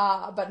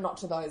 But not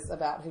to those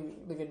about who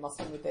live in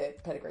Mosman with their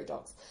pedigree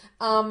dogs.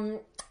 It's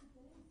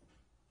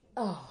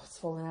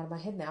falling out of my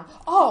head now.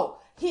 Oh,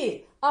 here.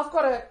 I've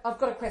got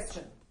a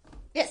question.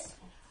 Yes.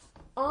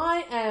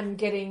 I am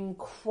getting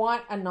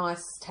quite a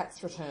nice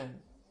tax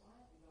return.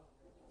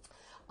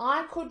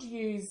 I could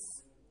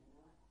use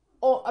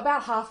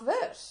about half of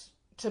it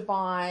to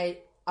buy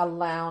a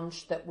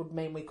lounge that would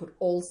mean we could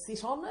all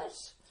sit on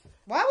it.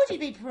 Why would you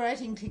be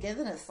promoting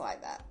togetherness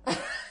like that?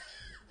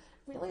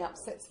 Really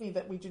upsets me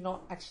that we do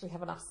not actually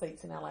have enough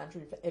seats in our lounge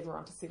room for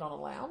everyone to sit on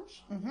a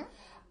lounge. Mm-hmm.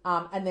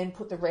 And then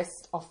put the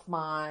rest off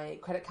my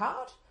credit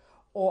card,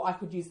 or I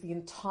could use the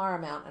entire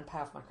amount and pay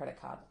off my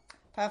credit card.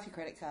 Pay off your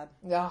credit card.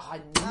 Oh,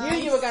 I knew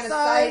you were going to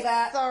say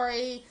that.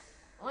 Sorry.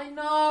 I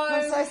know.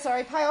 I'm so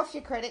sorry. Pay off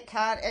your credit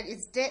card. It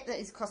is debt that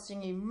is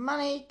costing you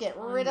money. Get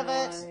rid of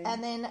it.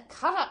 And then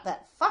cut up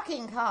that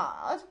fucking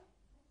card.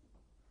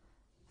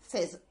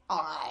 Says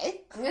I.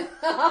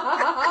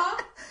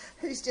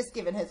 Who's just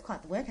given her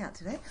quite the workout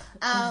today.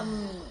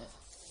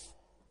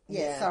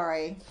 Yeah,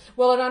 sorry.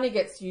 Well, it only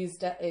gets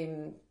used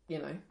in,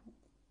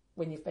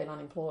 when you've been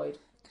unemployed.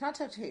 Can I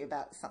talk to you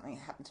about something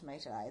that happened to me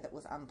today that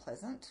was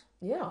unpleasant?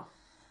 Yeah.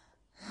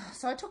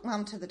 So I took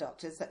Mum to the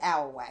doctors at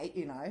our weight,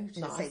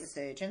 to see the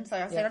surgeon. So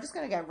I said, I'm just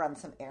going to go run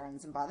some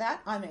errands. And by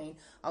that, I mean,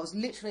 I was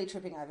literally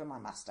tripping over my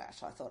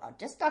moustache. I thought I'd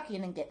just duck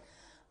in and get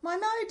my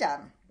mo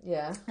done.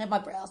 Yeah. And my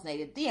brows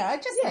needed,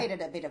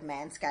 needed a bit of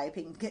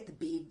manscaping, get the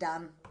beard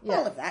done,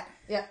 all of that.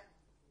 Yeah.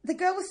 The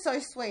girl was so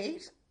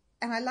sweet.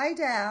 And I lay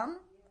down,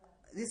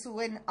 this was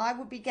when I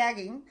would be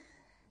gagging,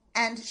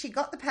 and she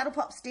got the paddle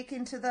pop stick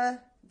into the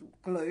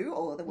glue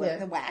or the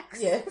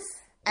wax. Yes.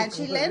 And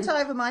she leant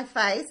over my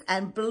face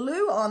and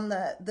blew on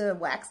the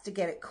wax to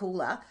get it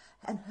cooler.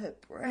 And her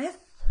breath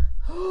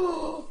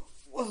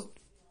was...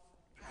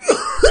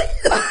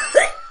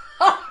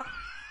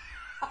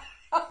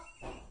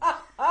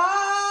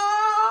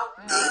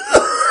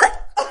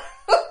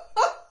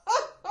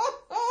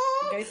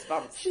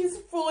 Goosebumps. She's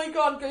fully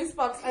gone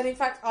goosebumps. And in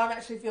fact, I'm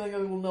actually feeling a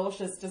little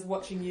nauseous just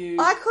watching you.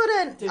 I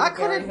couldn't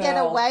get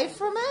away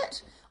from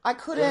it. I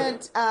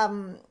couldn't...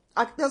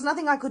 there was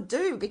nothing I could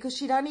do because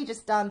she'd only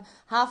just done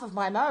half of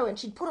my mo and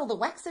she'd put all the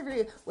wax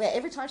everywhere.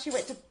 Every time she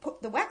went to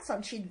put the wax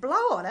on, she'd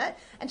blow on it,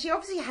 and she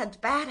obviously had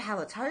bad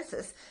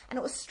halitosis, and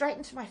it was straight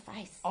into my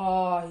face.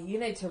 Oh, you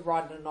need to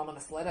write an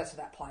anonymous letter to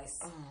that place.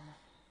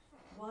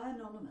 Why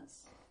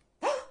anonymous?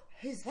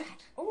 Who's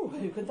that? Oh,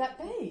 who could that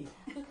be?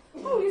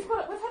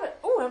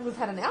 We've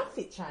had an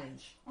outfit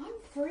change. I'm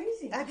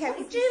freezing. Okay,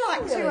 would you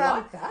like Really to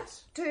like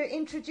that. to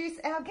introduce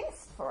our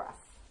guest for us?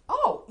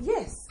 Oh,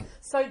 yes.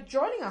 So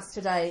joining us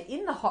today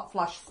in the Hot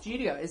Flush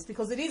Studios,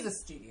 because it is a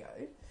studio,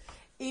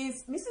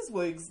 is Mrs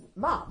Woog's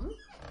mum.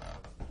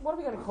 What are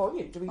we going to call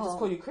you? Do we just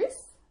call you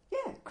Chris?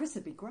 Yeah, Chris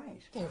would be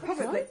great. Yeah,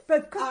 Probably.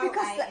 But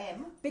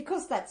OAM.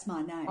 because that's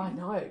my name. I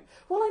know.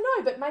 Well, I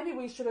know, but maybe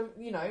we should have,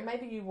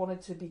 maybe you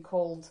wanted to be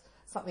called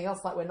something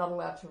else, like we're not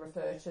allowed to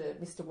refer to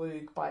Mr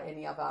Woog by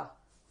any other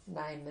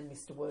name than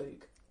Mr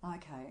Woog.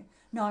 Okay.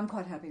 No, I'm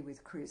quite happy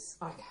with Chris.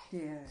 Okay.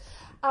 Yeah.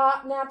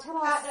 Now tell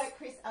us... No,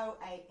 Chris,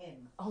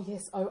 OAM. Oh,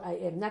 yes,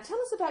 OAM. Now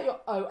tell us about your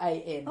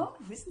OAM. Oh,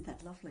 isn't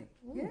that lovely?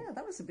 Yeah,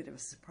 that was a bit of a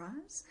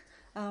surprise.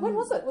 When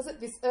was it? Was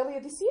it earlier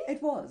this year?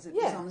 It was. It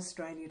was on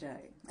Australia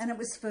Day. And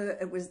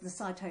the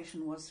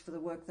citation was for the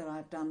work that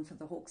I've done for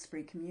the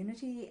Hawkesbury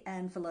community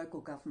and for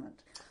local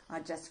government. I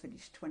just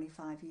finished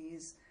 25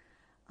 years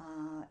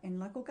in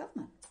local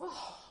government.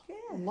 Oh, yeah.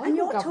 local And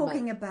you're government.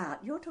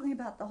 talking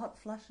about the hot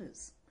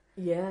flushes.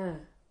 Yeah.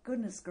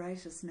 Goodness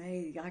gracious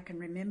me, I can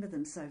remember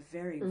them so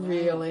very well.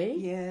 Really?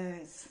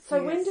 Yes. So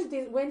yes.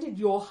 when did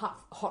your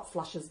hot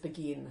flushes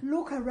begin?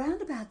 Look,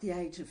 around about the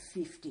age of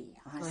 50,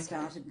 I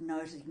started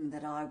noticing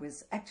that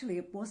actually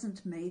it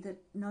wasn't me that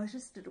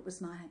noticed it, it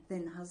was my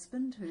then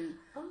husband who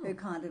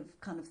kind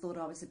of thought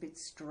I was a bit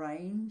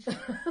strange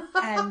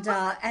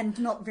and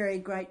not very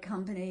great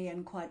company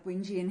and quite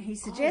whingy, and he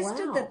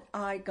suggested that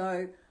I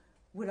go,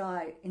 would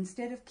I,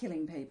 instead of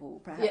killing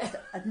people, perhaps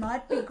it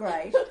might be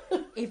great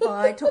if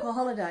I took a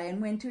holiday and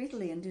went to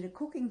Italy and did a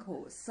cooking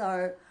course.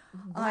 So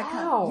I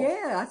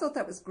thought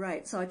that was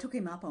great. So I took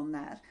him up on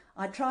that.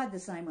 I tried the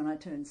same when I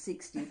turned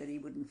 60, but he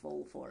wouldn't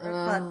fall for it.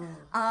 But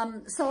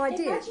so I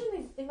did.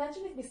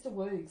 Imagine if Mr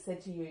Woog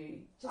said to you...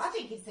 I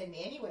think he'd send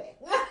me anywhere.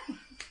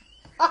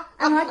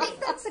 And I think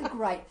that's a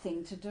great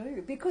thing to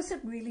do because it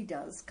really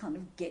does kind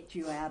of get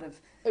you out of...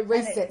 It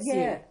resets you.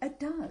 Yeah, it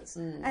does.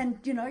 And,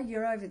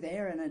 you're over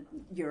there and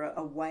you're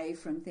away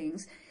from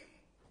things.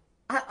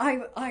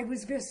 I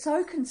was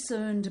so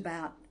concerned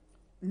about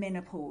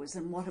menopause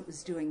and what it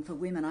was doing for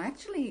women. I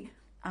actually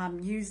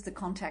used the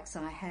contacts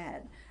I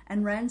had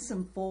and ran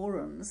some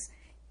forums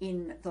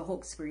in the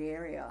Hawkesbury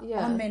area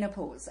on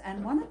menopause.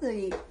 And one of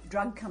the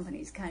drug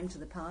companies came to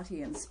the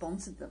party and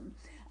sponsored them.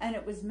 And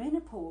it was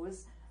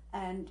menopause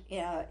and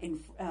what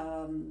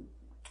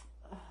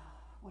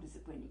is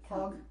it when you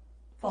come?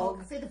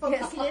 Fog. See the fog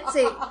coming in?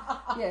 See,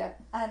 yeah.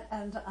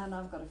 And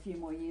I've got a few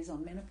more years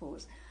on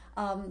menopause.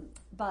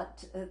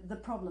 But the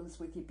problems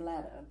with your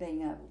bladder,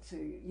 being able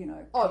to,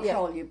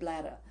 control your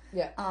bladder.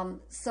 Yeah.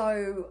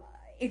 So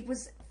it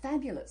was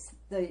fabulous.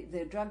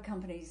 The drug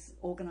companies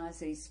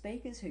organised these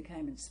speakers who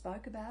came and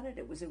spoke about it.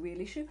 It was a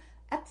real issue.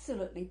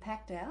 Absolutely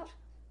packed out.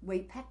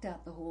 We packed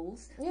out the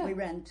halls. Yeah. We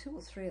ran 2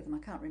 or 3 of them. I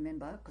can't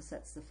remember because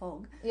that's the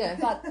fog. Yeah.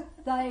 But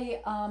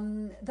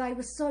they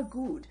were so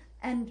good.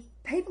 And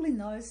people in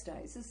those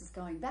days, this is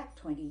going back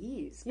 20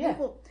 years. Yeah.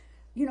 People,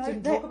 they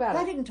didn't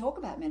talk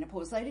about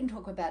menopause. They didn't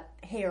talk about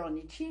hair on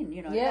your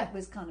chin. That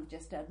was kind of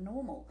just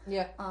abnormal.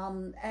 Yeah.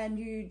 And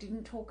you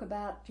didn't talk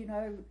about,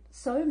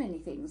 so many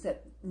things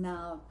that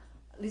now,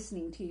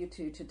 listening to you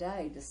two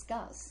today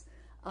discuss,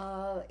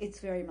 it's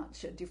very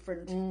much a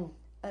different...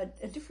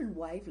 A different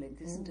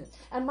wavelength, isn't it?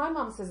 And my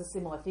mum says a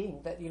similar thing,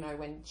 that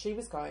when she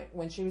was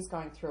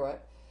going through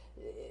it,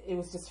 it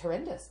was just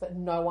horrendous, but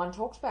no one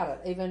talked about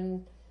it.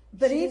 Even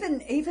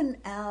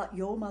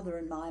your mother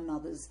and my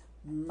mother's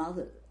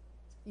mother,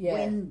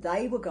 when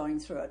they were going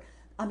through it.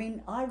 I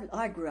mean,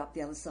 I grew up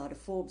the other side of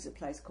Forbes, a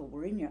place called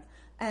Warringah,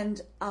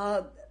 and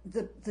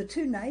the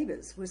 2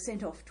 neighbours were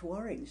sent off to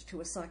Orange to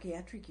a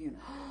psychiatric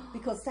unit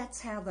because that's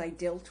how they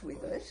dealt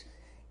with it.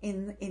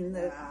 In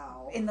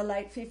the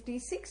late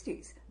 50s,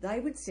 60s, they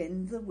would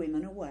send the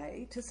women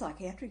away to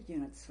psychiatric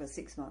units for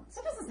 6 months.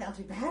 That doesn't sound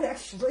too bad,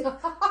 actually.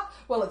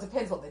 Well, it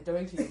depends what they're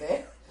doing to you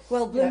there.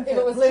 Well,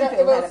 Bloomfield had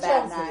a bad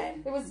Chelmsford. name.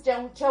 If it was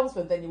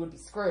Chelmsford, then you would be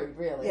screwed,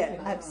 really.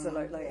 Yeah,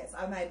 absolutely. Yes,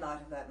 I made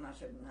light of that and I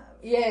shouldn't have.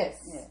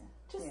 Yes. Yeah.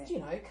 Just,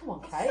 come on,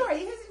 Kate.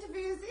 Sorry, whose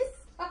interview is this?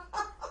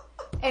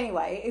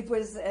 Anyway, it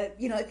was,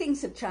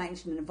 things have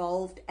changed and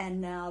evolved, and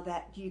now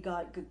that you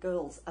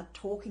girls are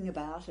talking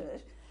about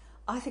it,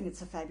 I think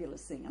it's a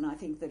fabulous thing, and I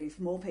think that if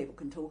more people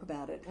can talk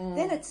about it,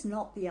 then it's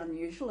not the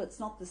unusual, it's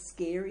not the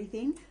scary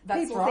thing.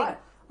 That's people right. think,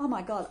 oh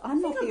my God,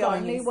 I'm not the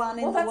only one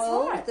in the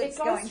world that's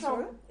going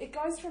through it. It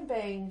goes from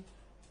being,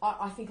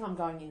 I think I'm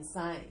going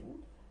insane,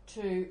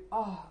 to,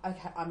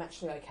 okay, I'm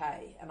actually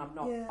okay, and I'm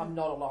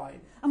not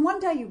alone. And one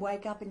day you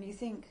wake up and you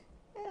think,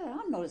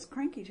 I'm not as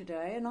cranky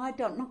today, and I'm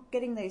not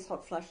getting these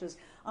hot flushes.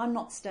 I'm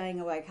not staying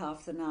awake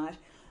half the night.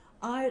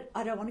 I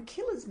don't want to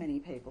kill as many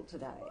people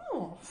today.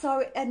 Oh.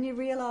 So, and you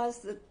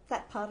realise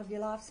that part of your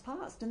life's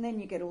past, and then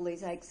you get all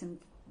these aches and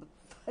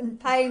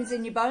pains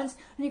in your bones,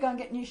 and you go and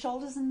get new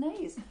shoulders and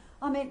knees.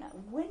 I mean,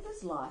 when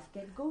does life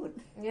get good?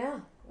 Yeah.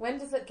 When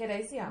does it get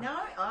easier? No,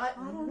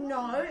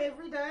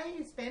 every day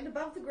you spend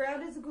above the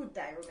ground is a good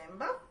day,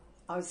 remember?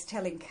 I was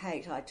telling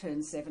Kate I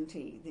turned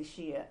 70 this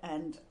year,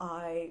 and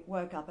I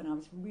woke up and I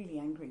was really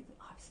angry.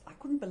 I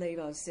couldn't believe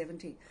I was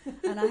 70.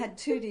 And I had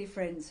two dear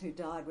friends who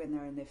died when they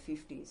were in their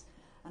 50s.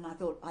 And I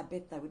thought, I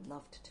bet they would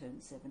love to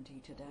turn 70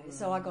 today.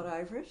 So I got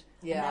over it.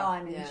 Yeah, and now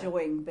I'm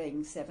enjoying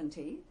being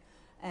 70.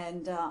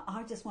 And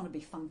I just want to be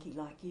funky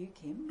like you,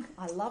 Kim.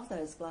 I love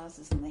those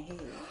glasses and the hair.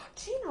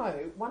 Do you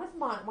know, one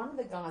of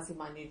the guys in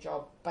my new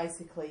job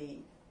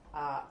basically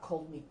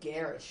called me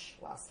garish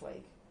last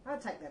week. I'd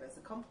take that as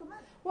a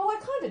compliment. Well, I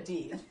kind of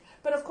did.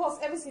 But of course,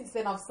 ever since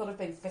then, I've sort of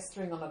been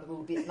festering on it a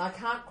little bit, and I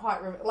can't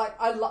quite remember. Like,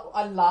 I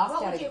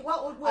laughed at him.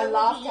 I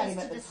laughed at him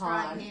at the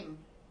time. Him?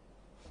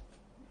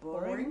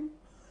 Boring.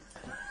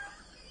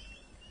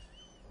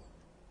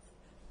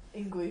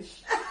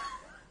 English.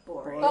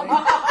 Boring. So,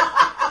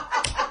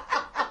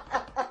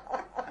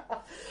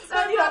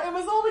 you know, it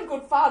was all in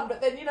good fun,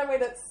 but then, you know,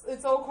 when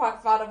it's all quite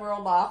fun and we're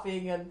all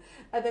laughing, and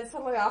then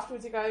suddenly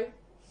afterwards you go,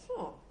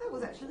 oh. That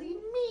was actually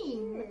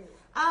mean.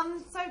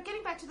 So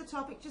getting back to the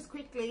topic just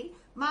quickly,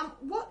 Mum,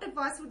 what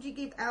advice would you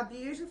give our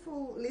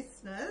beautiful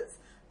listeners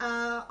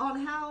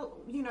on how,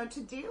 you know,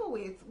 to deal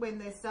with when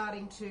they're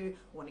starting to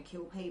want to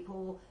kill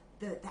people,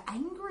 the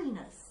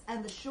angriness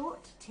and the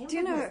short-temperedness? Do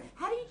you know,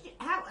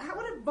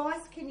 what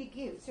advice can you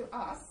give to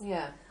us?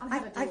 Yeah.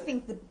 I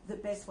think the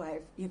best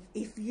way,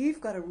 if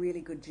you've got a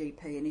really good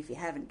GP, and if you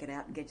haven't, get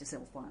out and get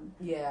yourself one.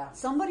 Yeah.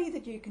 Somebody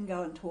that you can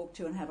go and talk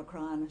to and have a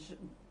cry on,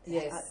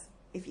 Yes.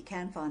 if you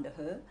can find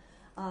her,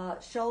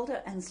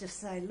 shoulder, and just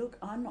say, look,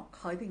 I'm not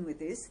coping with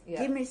this.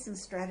 Yeah. Give me some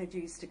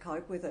strategies to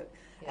cope with it.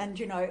 Yeah. And,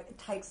 you know,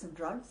 take some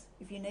drugs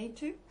if you need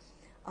to.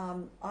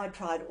 I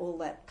tried all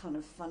that kind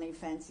of funny,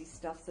 fancy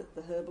stuff that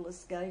the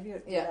herbalist gave you.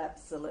 It did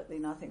absolutely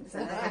nothing. So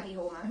the happy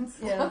hormones.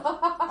 Yeah.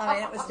 I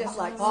mean, it was just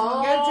like...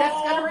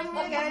 Jeff's going to ring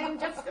me again.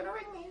 Jeff's going to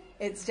ring me.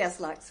 It's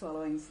just like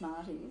swallowing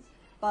Smarties.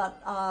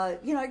 But,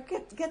 you know,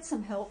 get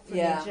some help from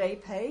your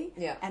GP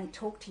and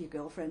talk to your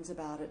girlfriends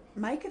about it.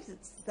 Make it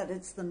that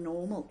it's the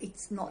normal.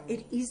 It's not.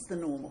 It is the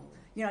normal.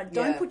 You know,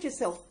 don't put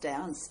yourself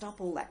down.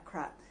 Stop all that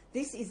crap.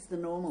 This is the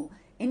normal.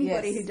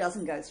 Anybody who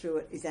doesn't go through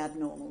it is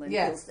abnormal and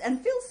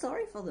feels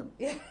sorry for them.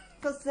 Yeah.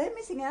 Because they're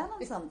missing out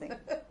on something.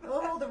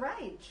 All the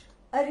rage.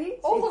 It is.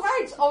 All the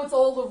rage. Oh, it's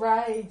all the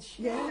rage.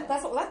 Yeah.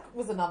 That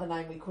was another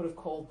name we could have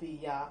called the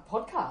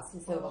podcast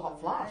instead of the hot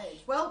flush.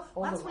 Well,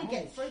 once we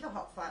get through the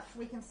hot flush,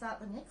 we can start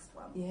the next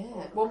one.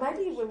 Yeah. Well,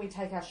 maybe when we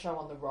take our show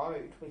on the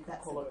road, we could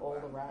call it All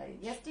the Rage.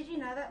 Yes, did you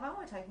know that, Mum?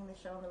 We're taking this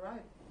show on the road.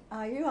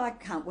 Are you? I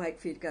can't wait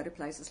for you to go to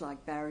places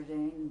like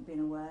Barradine and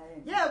Binaway.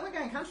 Yeah, we're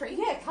going country.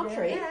 Yeah,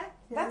 country. Yeah.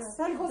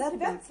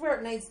 That's where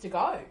it needs to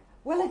go.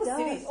 Well, all it the does.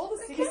 cities, all the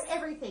cities. Kiss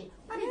everything.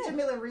 Bloody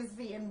Jamila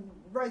Rizvi and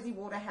Rosie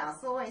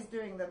Waterhouse always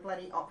doing the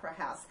bloody opera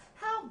house.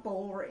 How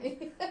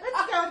boring.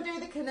 Let's go and do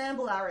the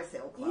Canamble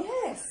RSL Club.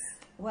 Yes.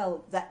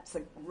 Well, that's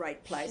a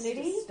great place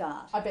to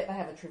start. I bet they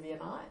have a trivia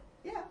night.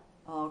 Yeah.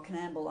 Oh,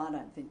 Canamble, I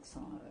don't think so.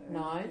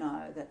 No?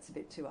 No, that's a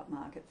bit too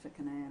upmarket for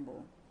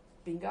Canamble.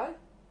 Bingo?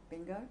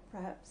 Bingo,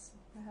 perhaps,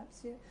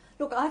 yeah.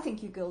 Look, I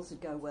think you girls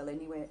would go well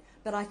anywhere,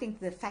 but I think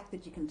the fact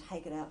that you can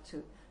take it out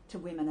to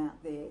women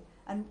out there,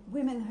 and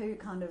women who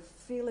kind of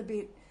feel a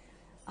bit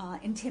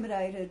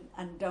intimidated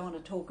and don't want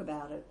to talk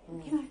about it,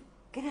 you know,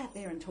 get out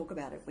there and talk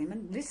about it,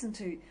 women.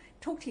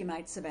 Talk to your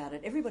mates about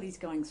it. Everybody's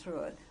going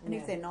through it, and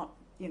if they're not,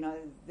 you know,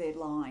 they're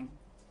lying.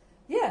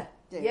 Yeah.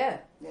 They're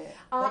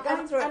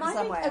going through it in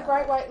some way. A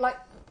great way, like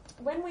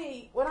when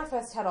I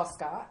first had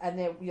Oscar, and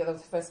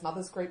the first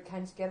mothers group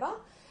came together,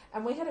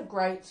 and we had a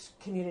great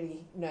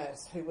community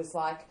nurse who was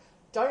like,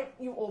 "Don't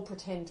you all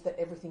pretend that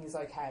everything is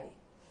okay.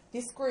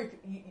 These groups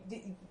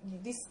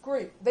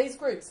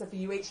are for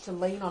you each to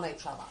lean on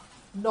each other,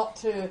 not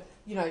to,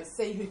 you know,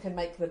 see who can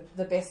make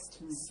the best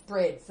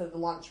spread for the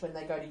lunch when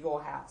they go to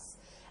your house."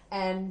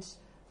 And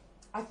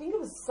I think it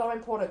was so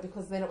important,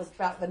 because then it was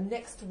about the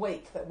next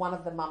week that one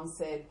of the mums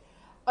said,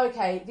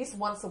 "Okay, this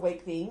once a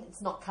week thing,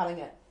 it's not cutting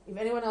it. If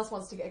anyone else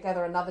wants to get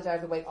together another day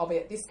of the week, I'll be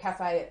at this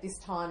cafe at this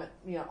time,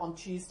 on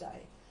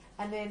Tuesday."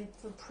 And then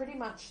for pretty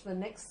much the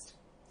next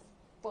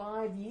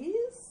 5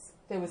 years,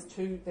 there was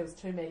two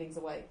meetings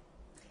a week.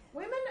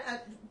 Women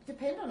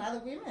depend on other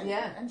women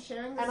and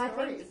sharing their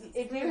stories.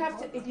 And I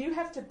think if you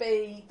have to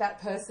be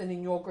that person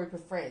in your group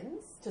of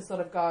friends to sort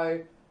of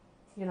go,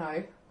 you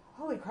know,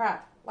 holy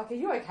crap, like, are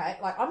you okay?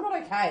 Like, I'm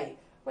not okay.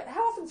 But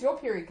how often's your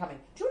period coming?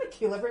 Do you want to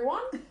kill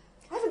everyone?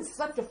 I haven't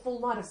slept a full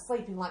night of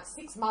sleep in like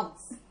 6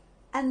 months.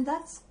 And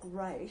that's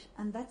great,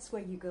 and that's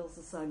where you girls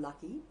are so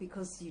lucky,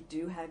 because you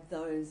do have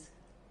those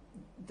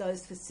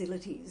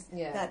facilities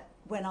that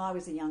when I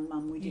was a young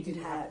mum we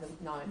didn't have them.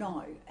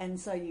 No, and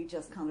so you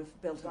just kind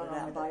of belted it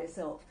out by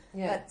yourself.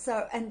 Yeah. But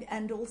so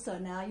and also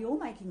now you're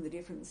making the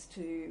difference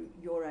to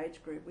your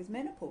age group with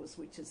menopause,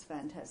 which is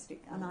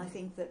fantastic. And I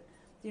think that,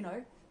 you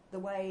know, the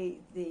way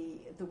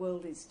the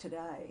world is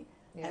today,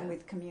 and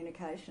with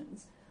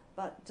communications.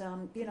 But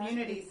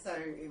community is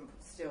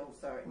still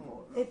so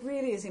important. It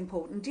really is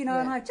important, and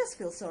I just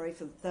feel sorry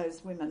for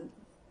those women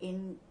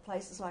in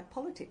places like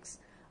politics.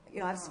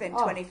 I've spent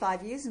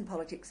 25 years in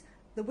politics.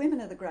 The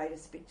women are the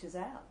greatest bitches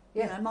out.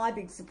 My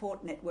big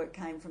support network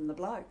came from the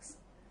blokes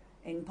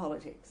in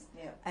politics.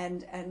 Yeah,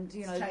 and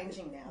it's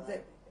changing now.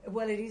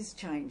 Well, it is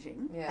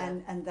changing, yeah.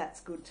 and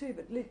that's good too.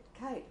 But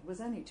Kate, it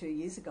was only 2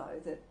 years ago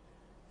that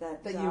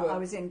I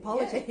was in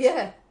politics,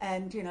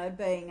 and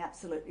being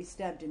absolutely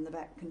stabbed in the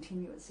back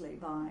continuously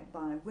by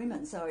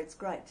women. So it's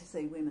great to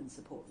see women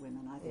support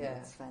women. I think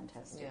it's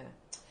fantastic. Yeah.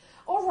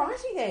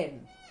 Alrighty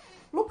then.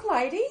 Look,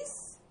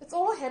 ladies, it's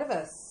all ahead of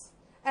us,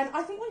 and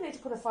I think we need to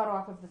put a photo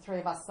up of the three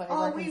of us so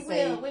everyone can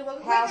see we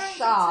will. how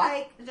sharp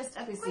take just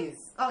a this quick,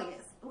 is. Oh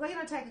yes, we're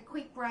going to take a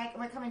quick break,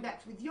 and we're coming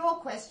back with your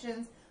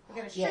questions. We're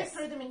going to shoot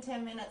through them in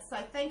 10 minutes. So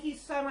thank you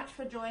so much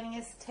for joining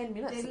us. 10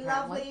 minutes. The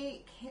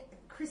lovely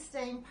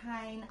Christine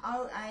Paine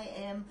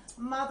OAM,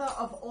 mother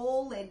of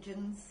all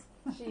legends.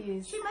 She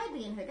is. She made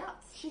me in her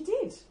guts. She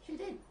did. She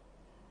did.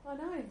 I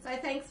know. So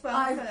thanks,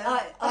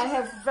 I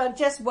have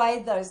just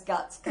weighed those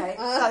guts, Kate.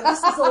 So this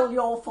is all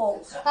your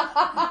fault.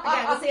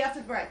 Okay, we'll see you after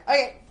the break.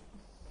 Okay.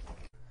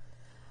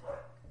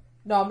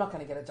 No, I'm not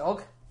going to get a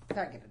dog.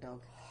 Don't get a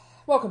dog.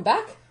 Welcome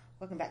back.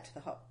 Welcome back to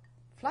the hot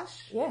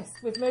flush. Yes,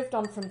 we've moved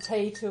on from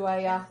tea to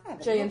a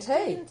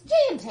G&T.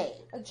 G&T.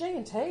 A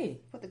G&T.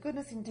 Put the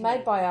goodness in tea.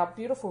 Made by our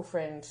beautiful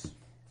friend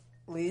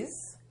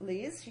Liz.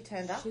 Liz, she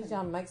turned up. She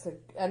makes a...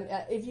 And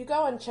if you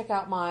go and check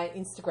out my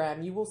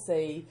Instagram, you will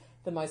see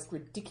the most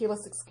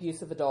ridiculous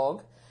excuse of a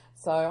dog.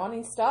 So on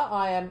Insta,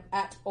 I am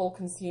at All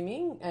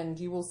Consuming, and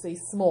you will see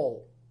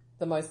Small,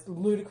 the most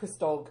ludicrous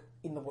dog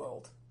in the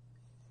world.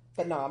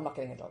 But no, I'm not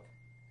getting a dog.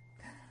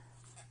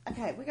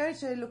 Okay, we're going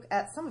to look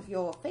at some of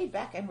your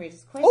feedback and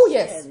readers' questions. Oh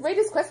yes,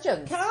 readers'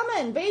 questions.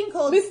 Carmen,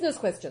 listeners'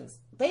 questions.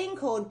 Being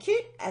called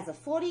cute as a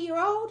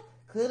 40-year-old,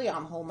 clearly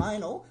I'm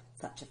hormonal,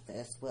 such a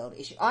first world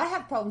issue. I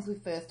have problems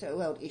with first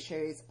world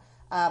issues.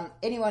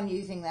 Anyone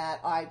using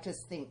that, I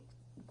just think,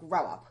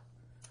 grow up.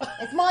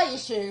 It's my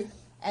issue,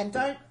 and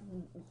don't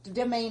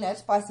demean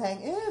it by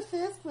saying,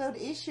 first world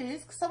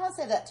issues. Someone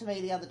said that to me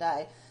the other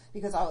day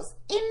because I was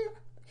in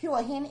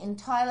Hua Hin in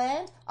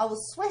Thailand. I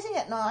was sweating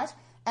at night,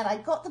 and I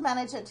got the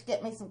manager to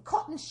get me some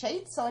cotton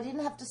sheets so I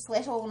didn't have to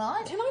sweat all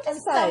night. Can I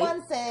just say...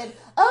 someone said,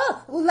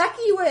 oh, well,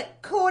 lucky you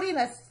weren't caught in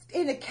a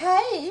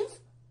cave.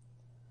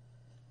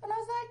 And I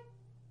was like,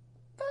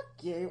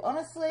 fuck you,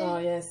 honestly. Oh,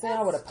 yeah, see,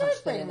 I would have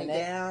punched them in the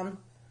neck. Down.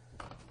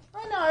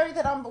 I know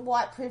that I'm a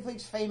white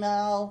privileged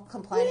female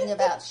complaining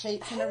about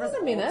sheets in a resort.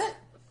 Hang on a minute.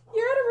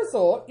 You're at a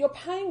resort, you're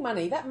paying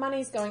money. That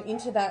money's going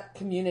into that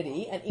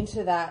community and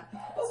into that...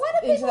 But why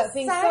do people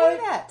say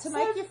that? To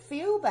make you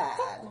feel bad?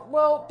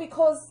 Well,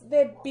 because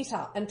they're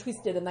bitter and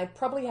twisted, and they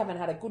probably haven't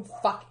had a good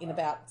fuck in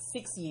about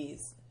 6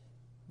 years.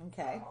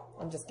 Okay.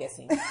 I'm just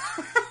guessing. But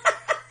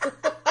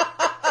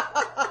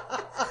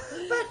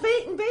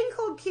being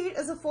called cute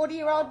as a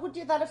 40-year-old, would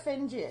that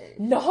offend you?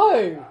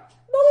 No.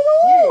 Not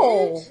at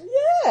all. Cute?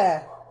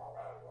 Yeah.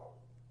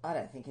 I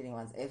don't think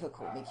anyone's ever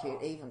called me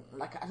cute, even.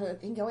 I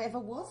don't think I ever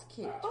was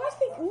cute. I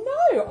think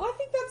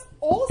that's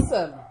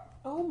awesome.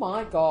 Oh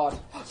my God.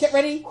 Get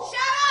ready. Shut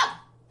up!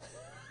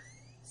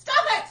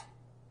 Stop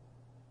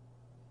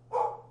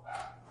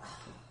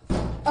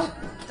it!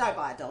 Don't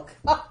buy a dog.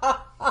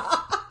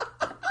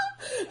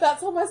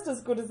 That's almost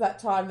as good as that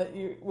time that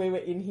we were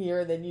in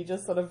here and then you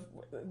just sort of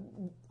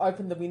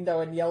opened the window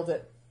and yelled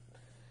at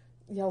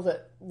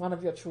one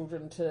of your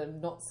children to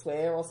not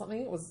swear or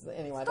something. It was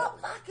anyway.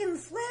 Stop fucking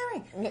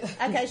swearing.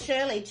 Okay,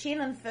 Shirley,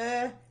 chin and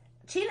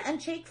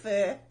cheek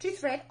fur, to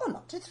thread or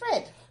not to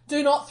thread.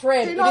 Do not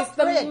thread. Do not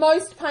thread. It is the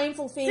most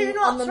painful thing. Do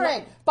not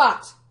thread.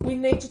 But we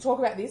need to talk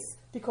about this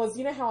because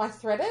you know how I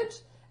threaded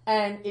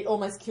and it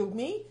almost killed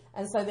me,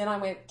 and so then I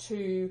went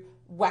to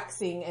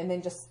waxing and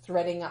then just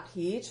threading up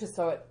here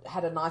so it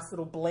had a nice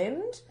little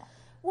blend.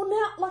 Well,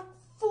 now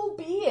full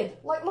beard.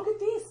 Look at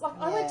this.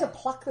 I went to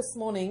pluck this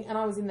morning and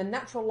I was in the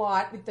natural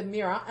light with the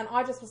mirror and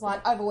I just was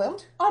like...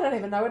 Overwhelmed? I don't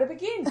even know where to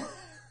begin.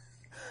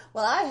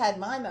 Well, I had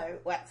my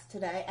wax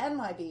today and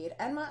my beard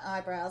and my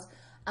eyebrows,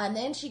 and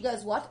then she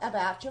goes, what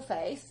about your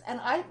face?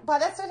 And by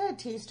that stage I had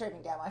tears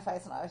streaming down my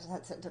face and I just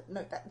had said,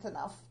 no, that's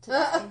enough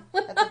today.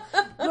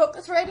 Look,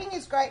 threading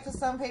is great for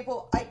some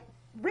people.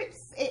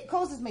 It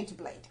causes me to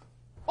bleed.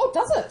 Oh,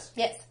 does it?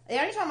 Yes. The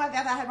only time I've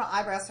ever had my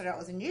eyebrows threaded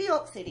was in New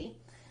York City,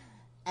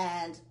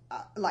 and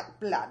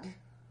blood.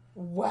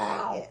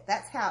 Wow. Yeah,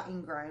 that's how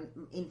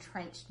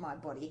entrenched my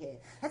body hair.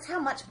 That's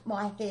how much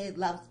my hair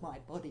loves my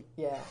body.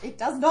 Yeah. It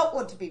does not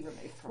want to be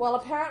removed from Well,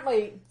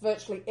 apparently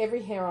virtually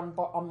every hair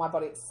on my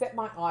body except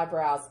my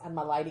eyebrows and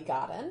my lady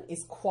garden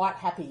is quite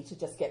happy to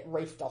just get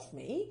reefed off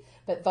me,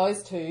 but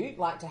those two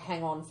like to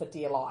hang on for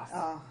dear life.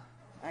 Oh,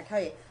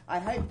 okay. I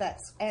hope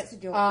that's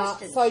answered your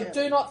question. So Shirley.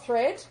 do not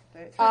thread.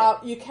 Don't thread.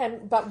 You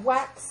can, but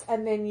wax,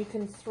 and then you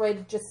can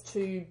thread just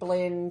to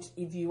blend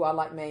if you are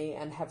like me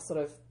and have sort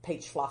of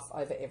peach fluff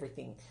over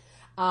everything.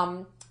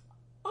 I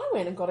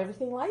went and got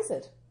everything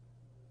lasered.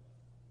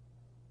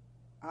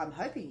 I'm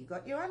hoping you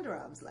got your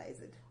underarms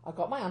lasered. I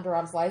got my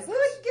underarms lasered.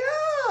 Good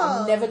girl.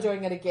 I'm never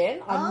doing it again.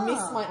 I miss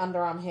my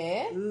underarm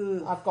hair.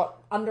 Ugh. I've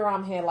got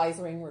underarm hair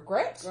lasering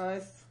regret.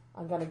 Gross.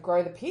 I'm going to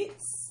grow the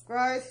pits.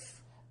 Gross.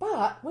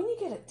 But when you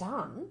get it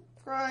done,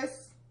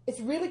 Gross. it's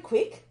really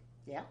quick.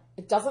 Yeah.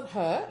 It doesn't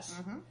hurt.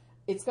 Mm-hmm.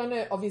 It's going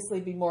to obviously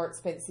be more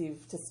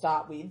expensive to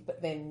start with,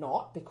 but then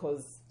not,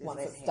 because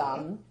once it's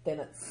done,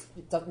 then it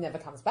never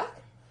comes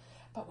back.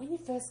 But when you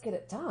first get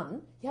it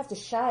done, you have to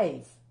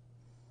shave.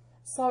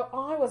 So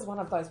I was one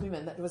of those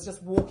women that was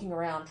just walking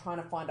around trying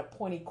to find a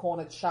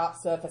pointy-cornered, sharp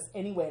surface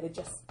anywhere to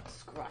just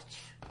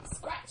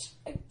scratch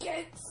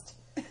against.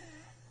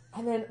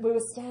 And then we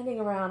were standing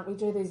around. We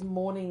do these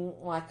morning,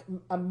 like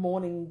a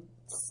morning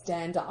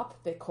stand-up,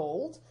 they're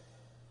called.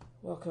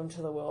 Welcome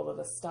to the world of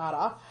the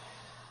startup.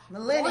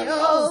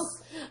 Millennials.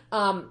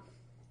 And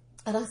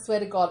I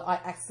swear to God, I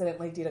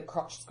accidentally did a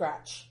crotch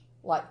scratch.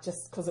 Like,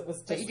 just because it was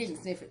just... But you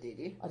didn't sniff it, did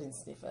you? I didn't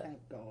sniff it.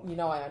 Thank God. You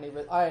know, I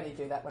only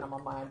do that when I'm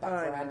on my own back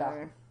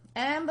veranda.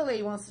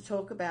 Amberly wants to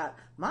talk about,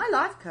 my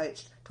life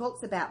coach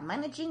talks about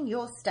managing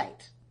your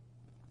state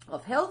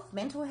of health,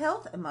 mental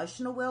health,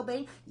 emotional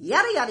well-being,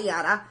 yada, yada,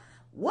 yada.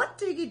 What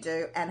do you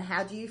do and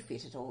how do you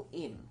fit it all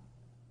in?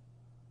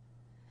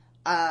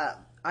 I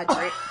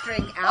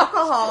drink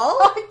alcohol.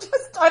 I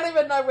just don't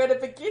even know where to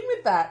begin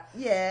with that.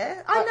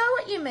 Yeah, I know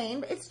what you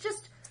mean. It's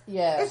just...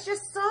 Yeah. It's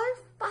just so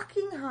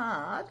fucking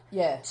hard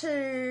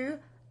to,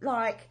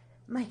 like,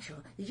 make sure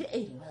that you're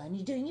eating well and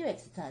you're doing your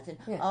exercise and,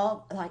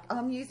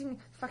 I'm using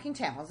fucking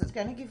tampons, it's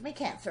going to give me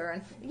cancer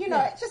and, you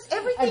know, just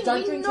everything. And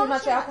don't drink too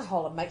much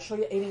alcohol and make sure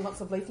you're eating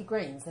lots of leafy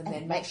greens and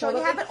then make sure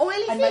you have an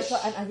oily and fish. Make sure,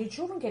 and are your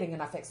children getting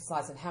enough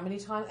exercise and how many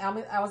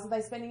hours are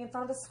they spending in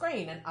front of the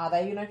screen and are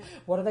they, you know,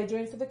 what are they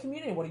doing for the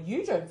community? What are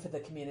you doing for the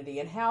community?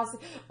 And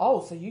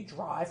so you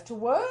drive to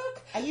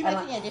work? Are you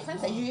making a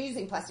difference? Are you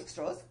using plastic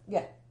straws?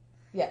 Yeah.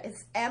 Yeah.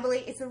 It's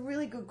Amberly, it's a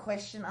really good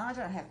question. I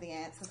don't have the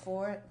answer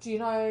for it. Do you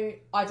know,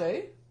 I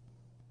do.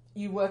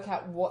 You work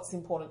out what's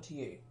important to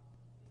you.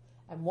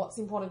 And what's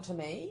important to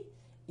me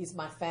is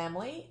my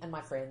family and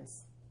my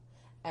friends.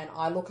 And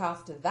I look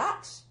after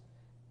that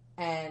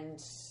and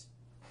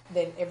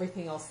then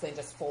everything else then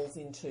just falls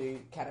into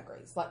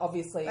categories. Like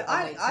obviously... But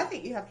I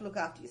think you have to look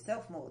after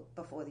yourself more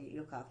before you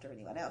look after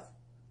anyone else.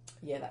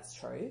 Yeah, that's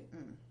true.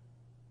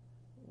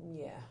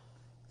 Yeah.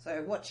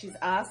 So what she's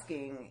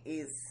asking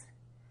is...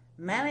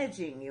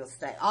 managing your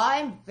state.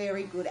 I'm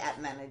very good at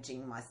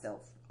managing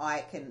myself. I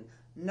can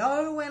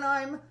know when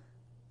I'm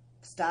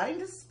starting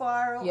to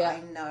spiral. Yeah. I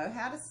know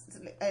how to...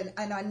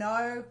 And I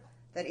know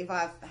that if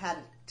I've had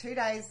 2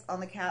 days on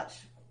the couch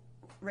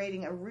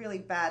reading a really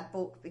bad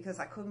book because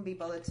I couldn't be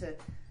bothered to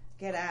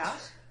get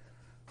out,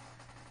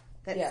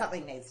 that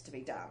something needs to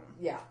be done.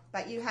 Yeah.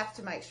 But you have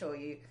to make sure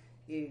you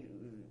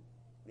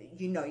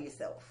know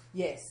yourself.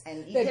 Yes.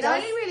 And you can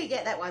only really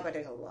get that way by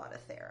doing a lot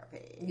of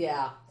therapy.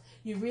 Yeah.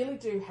 You really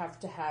do have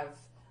to have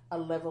a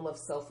level of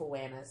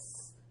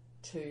self-awareness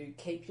to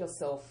keep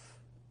yourself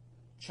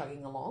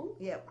chugging along.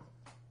 Yep.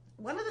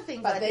 One of the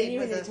things but then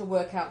you need to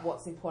work out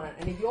what's important.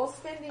 And if you're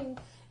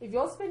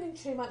spending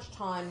too much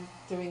time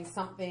doing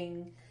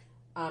something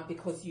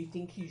because you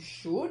think you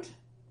should,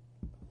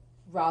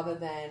 rather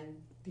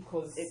than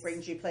because it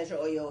brings you pleasure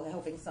or you're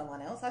helping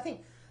someone else, I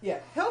think Yeah.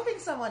 Helping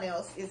someone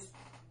else is,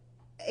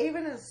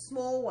 even in a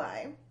small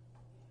way,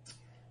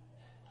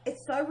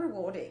 it's so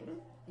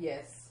rewarding.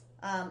 Yes.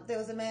 There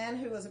was a man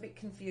who was a bit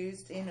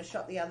confused in a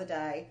shop the other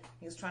day.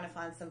 He was trying to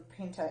find some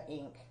printer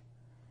ink.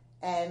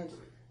 And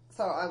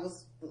so I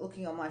was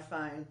looking on my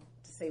phone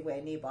to see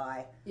where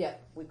nearby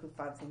we could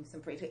find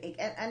some printer ink.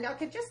 And I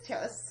could just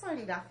tell, it's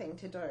only nothing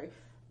to do,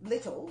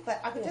 little,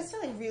 but I could just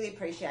really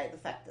appreciate the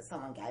fact that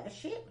someone gave a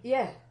shit.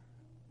 Yeah.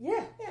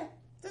 Yeah. Yeah.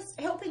 Just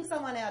helping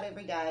someone out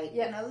every day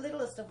in the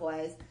littlest of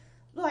ways.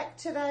 Like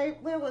today,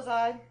 where was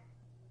I?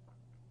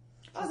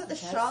 I was at the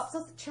shops. I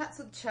was at Chats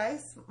with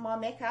Chase, my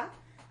mecca.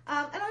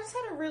 And I just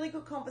had a really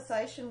good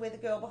conversation with a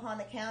girl behind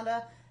the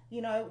counter.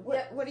 You know,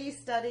 what are you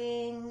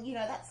studying? You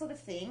know, that sort of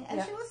thing.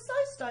 And she was so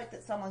stoked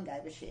that someone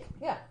gave a shit.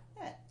 Yeah.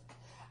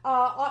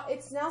 Yeah.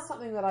 It's now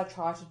something that I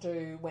try to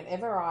do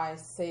whenever I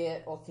see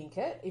it or think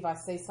it. If I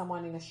see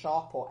someone in a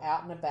shop or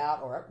out and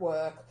about or at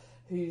work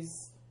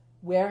who's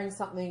wearing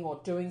something or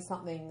doing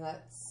something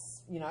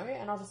that's, you know,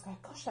 and I'll just go,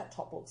 gosh, that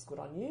top looks good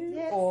on you.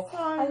 Yes, or so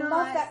I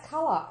love that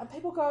colour. And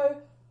people go,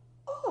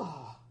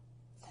 oh,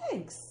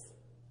 thanks.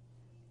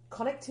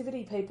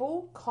 Connectivity,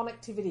 people.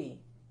 Connectivity.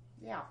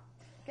 Yeah.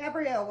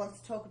 Gabrielle wants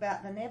to talk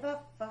about the never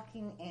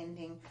fucking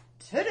ending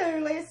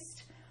to-do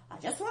list. I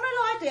just want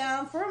to lie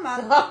down for a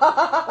month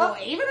or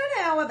even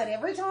an hour, but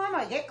every time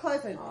I get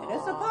closer,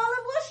 notice a pile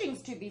of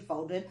washings to be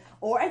folded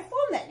or a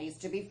form that needs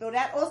to be filled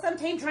out or some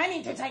team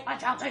training to take my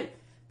child to.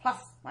 Plus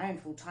my own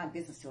full-time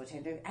business to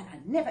attend to, and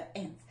it never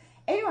ends.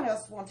 Anyone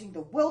else wanting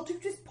the world to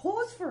just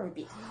pause for a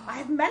bit? I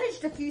have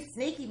managed a few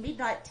sneaky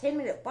midnight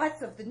 10-minute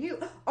bites of the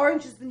new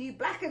Orange is the New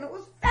Black, and it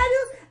was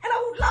fabulous, and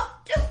I would love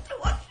just to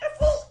watch the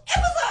full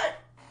episode.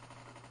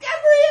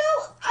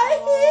 Gabrielle, I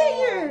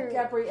hear you.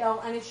 Gabrielle,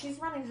 and if she's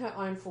running her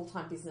own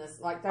full-time business,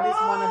 like that is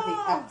one of the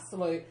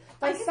absolute.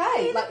 They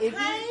say like if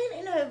pain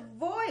in her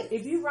voice.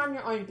 If you run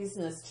your own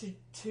business,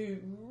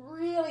 to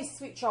really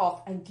switch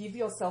off and give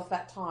yourself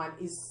that time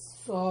is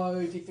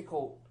so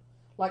difficult,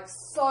 like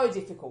so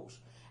difficult.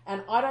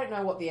 And I don't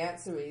know what the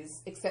answer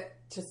is,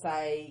 except to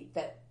say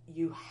that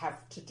you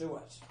have to do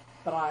it.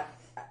 But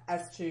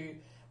as to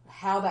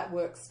how that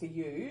works for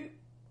you,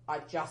 I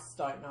just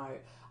don't know.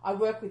 I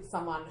work with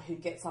someone who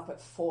gets up at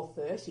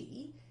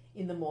 4:30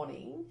 in the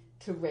morning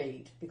to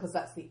read because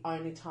that's the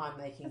only time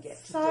they can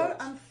get to do it. So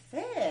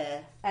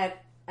unfair.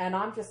 And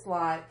I'm just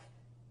like,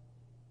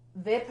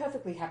 they're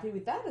perfectly happy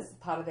with that as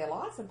part of their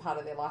life and part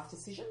of their life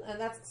decision, and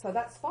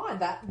that's fine.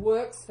 That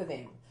works for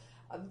them.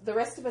 The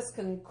rest of us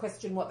can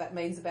question what that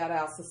means about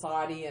our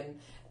society and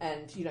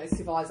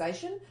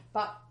civilization,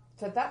 but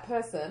for that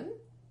person,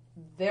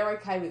 they're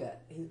okay with it.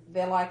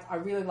 They're like, I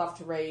really love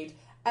to read.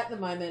 At the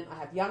moment, I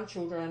have young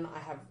children. I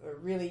have a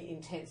really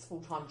intense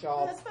full-time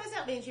job. Well, I suppose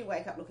that means you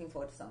wake up looking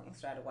forward to something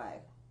straight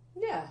away.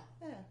 Yeah.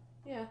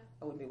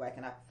 I wouldn't be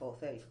waking up at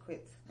 4:30 for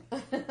quits.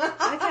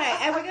 Okay,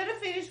 and we're going to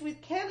finish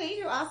with Kelly,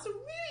 who asked a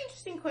really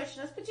interesting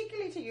question,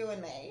 particularly to you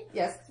and me.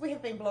 Yes. We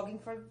have been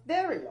blogging for a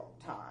very long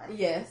time.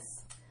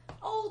 Yes.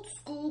 Old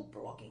school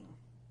blogging.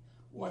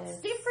 What's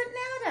Yes. different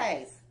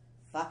nowadays?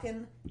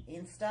 Fucking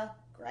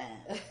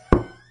Instagram.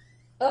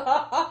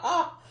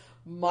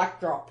 Mic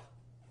drop.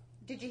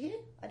 Did you hear?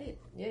 I did.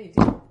 Yeah, you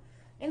did.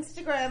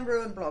 Instagram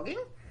ruined blogging.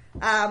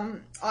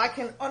 I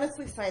can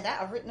honestly say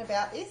that. I've written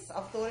about this.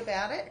 I've thought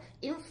about it.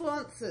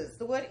 Influencers.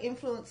 The word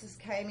influencers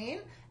came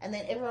in, and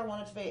then everyone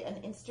wanted to be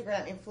an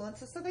Instagram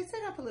influencer. So they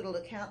set up a little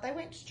account. They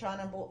went to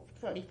China and bought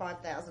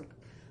 35,000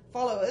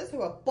 followers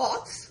who are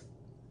bots.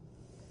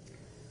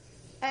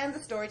 And the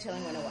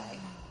storytelling went away.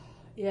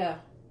 Yeah.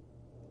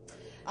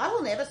 I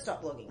will never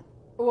stop blogging.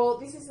 Well,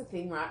 this is the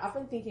thing, right? I've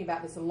been thinking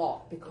about this a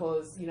lot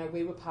because,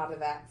 we were part of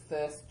that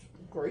first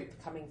group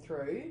coming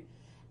through,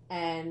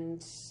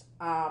 and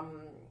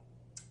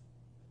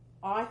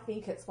I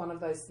think it's one of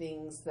those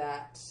things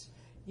that,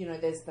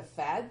 there's the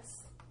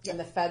fads, and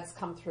the fads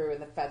come through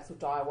and the fads will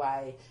die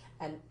away,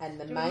 and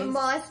the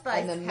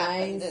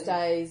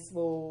mainstays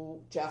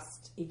will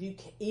just, if you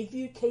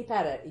keep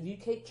at it, if you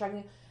keep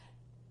chugging,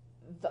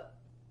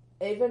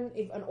 even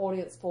if an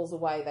audience falls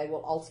away, they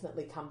will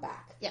ultimately come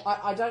back. Yeah.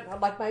 I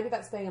don't, like, maybe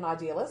that's being an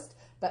idealist,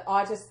 but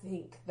I just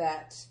think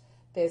that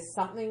there's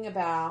something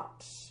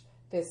about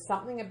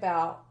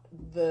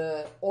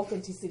the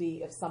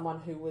authenticity of someone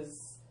who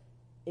was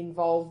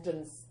involved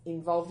in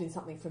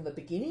something from the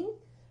beginning,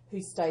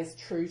 who stays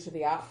true to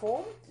the art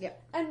form. Yeah.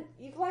 And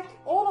hello.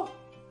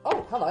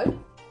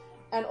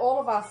 And all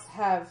of us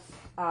have...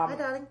 Hi,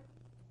 darling.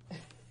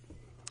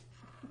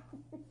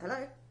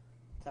 Hello.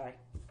 Sorry.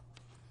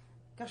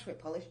 Gosh, we're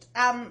polished.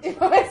 And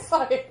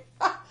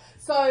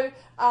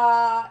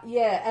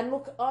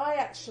look, I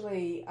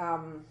actually, I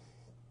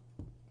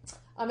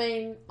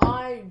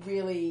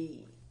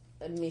really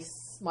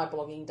miss my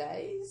blogging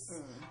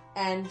days,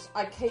 and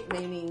I keep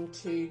meaning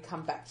to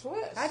come back to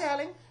it. Hi,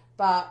 darling.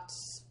 But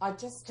I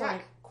just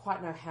don't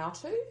quite know how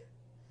to.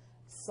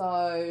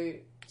 So, do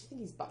you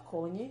think he's butt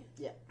calling you?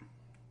 Yeah.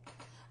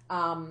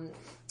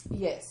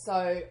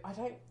 So I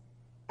don't.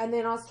 And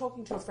then I was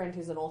talking to a friend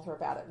who's an author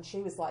about it, and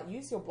she was like,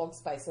 use your blog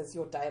space as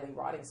your daily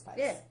writing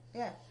space.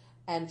 Yeah.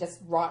 And just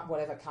write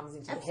whatever comes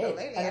into your head.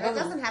 Absolutely. And it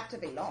doesn't have to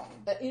be long.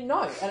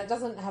 And it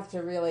doesn't have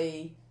to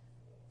really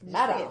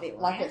matter.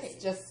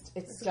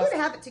 It's a good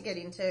habit to get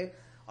into.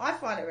 I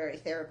find it very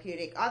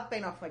therapeutic. I've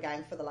been off my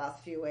game for the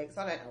last few weeks.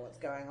 I don't know what's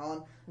going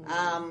on.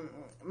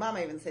 Mum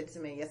even said to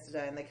me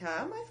yesterday in the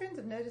car, my friends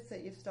have noticed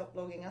that you've stopped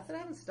blogging. I said, I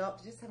haven't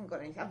stopped. I just haven't got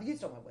anything. I've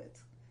used all my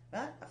words.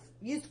 Right? I've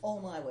used all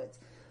my words.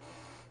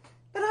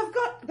 But I've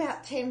got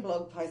about 10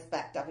 blog posts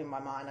backed up in my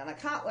mind, and I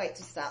can't wait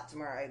to start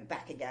tomorrow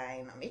back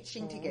again. I'm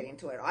itching to get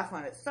into it. I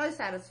find it so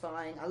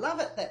satisfying. I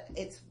love it that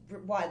it's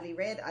widely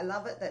read. I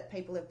love it that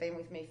people have been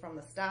with me from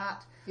the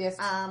start. Yes.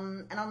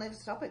 And I'll never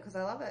stop it because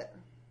I love it.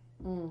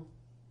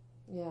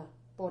 Yeah.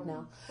 Bored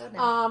now. Bored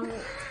now.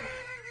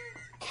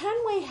 Can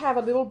we have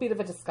a little bit of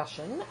a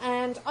discussion?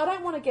 And I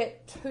don't want to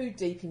get too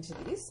deep into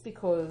this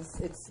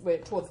because we're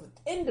towards the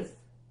end of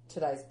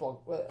today's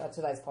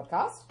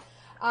podcast.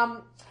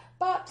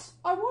 But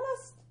I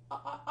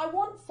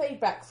want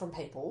feedback from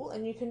people,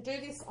 and you can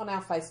do this on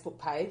our Facebook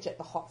page at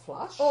The Hot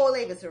Flush. Or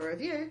leave us a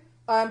review.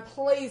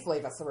 Please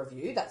leave us a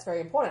review. That's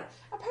very important.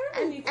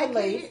 Apparently, you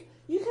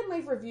can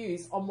leave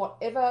reviews on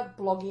whatever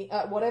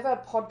whatever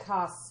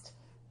podcast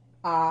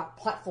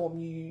platform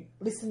you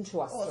listen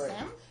to us through.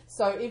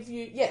 So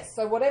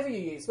so whatever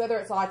you use, whether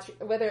it's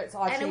iTunes,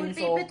 and it would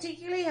be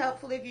particularly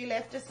helpful if you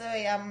left us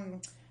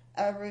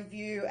a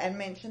review and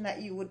mention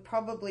that you would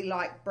probably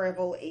like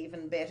Breville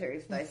even better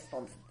if they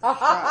sponsored the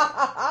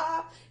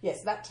show.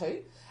 Yes, that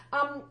too.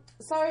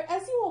 So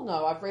as you all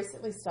know, I've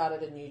recently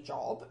started a new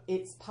job.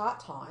 It's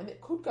part-time. It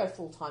could go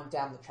full-time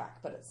down the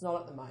track, but it's not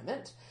at the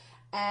moment.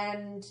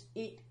 And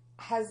it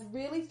has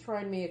really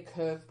thrown me a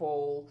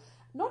curveball,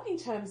 not in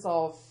terms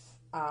of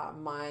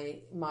my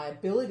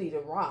ability to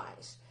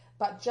write,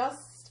 but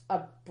just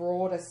a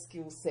broader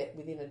skill set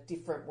within a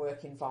different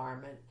work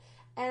environment.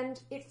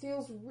 And it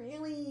feels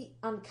really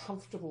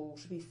uncomfortable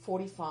to be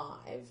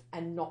 45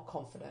 and not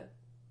confident.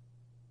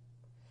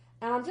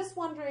 And I'm just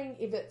wondering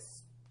if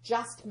it's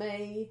just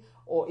me,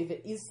 or if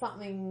it is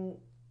something,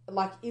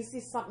 like, is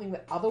this something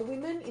that other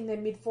women in their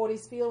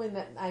mid-40s feel, in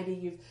that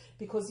maybe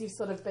because you've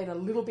sort of been a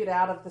little bit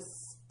out of the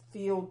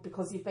field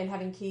because you've been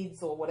having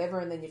kids or whatever,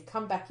 and then you've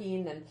come back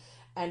in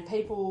and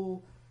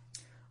people...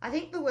 I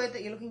think the word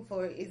that you're looking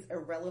for is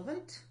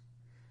irrelevant.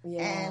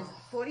 Yeah. And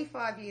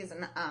 45 years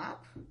and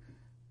up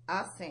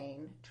are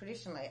seen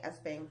traditionally as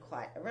being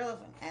quite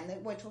irrelevant.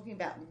 And we're talking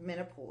about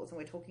menopause, and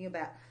we're talking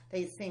about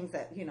these things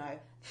that,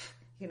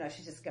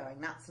 she's just going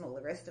nuts and all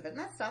the rest of it. And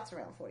that starts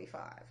around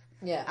 45.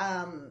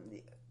 Yeah.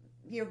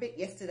 You're a bit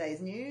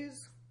yesterday's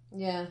news.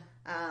 Yeah.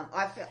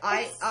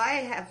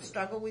 I have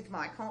struggled with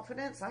my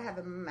confidence. I have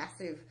a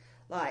massive,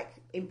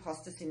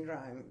 imposter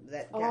syndrome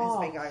that has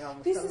been going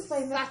on for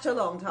such a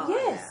long time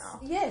now.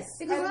 Yes.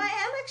 Because I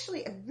am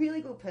actually a really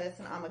good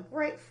person. I'm a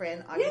great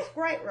friend. I'm a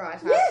great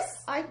writer.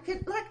 Yes. I could,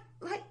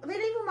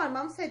 even my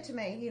mum said to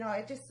me,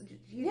 you're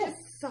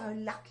just so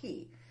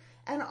lucky.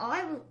 And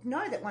I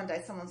know that one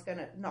day someone's going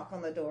to knock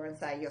on the door and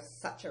say, you're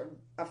such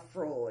a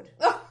fraud.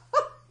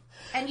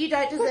 And you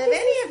don't deserve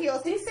any of your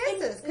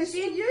successes because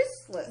you're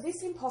useless.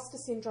 This imposter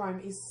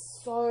syndrome is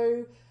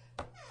so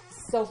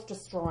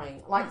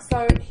self-destroying.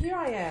 So here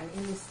I am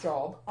in this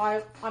job.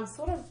 I've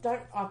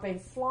been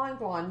flying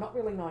blind, not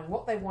really knowing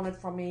what they wanted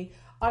from me.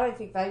 I don't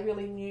think they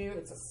really knew.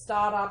 It's a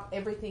startup.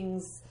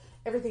 Everything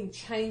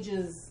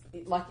changes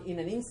in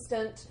an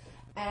instant.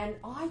 And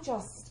I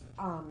just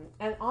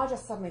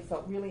suddenly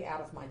felt really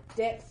out of my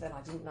depth, and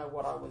I didn't know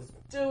what I was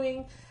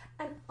doing.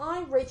 And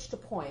I reached a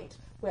point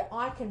where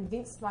I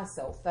convinced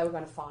myself they were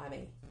going to fire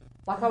me.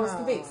 I was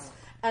convinced.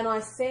 And I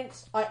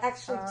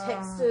actually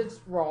texted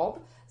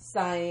Rob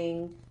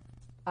saying,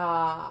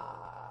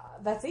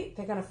 that's it,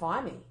 they're going to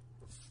fire me.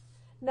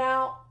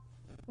 Now,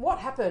 what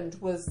happened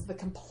was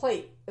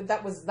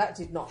that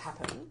did not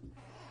happen.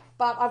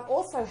 But I've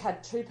also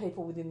had two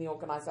people within the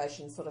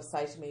organisation sort of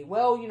say to me,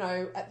 well,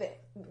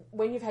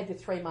 when you've had your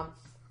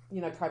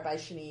 3-month,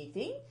 probation-y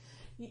thing,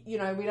 you've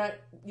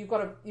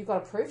got to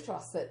prove to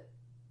us that,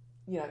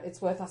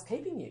 it's worth us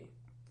keeping you.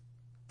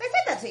 They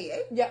said that to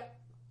you? Yep.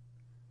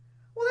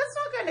 Well, that's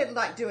not going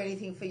to do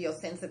anything for your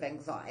sense of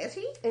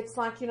anxiety. It's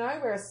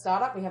we're a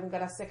startup. We haven't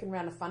got our second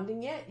round of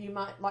funding yet. You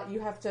might you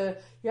have to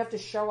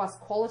show us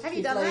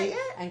qualitatively Have you done that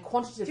yet? And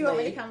quantitatively. Do you want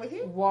me to come with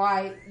you?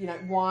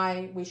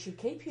 Why we should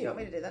keep you? Do you want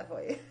me to do that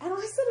for you? And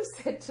I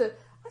said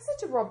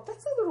to Rob,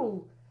 that's a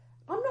little.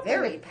 I'm not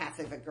very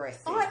passive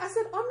aggressive. I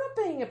said, I'm not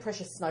being a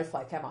precious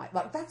snowflake, am I?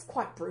 That's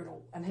quite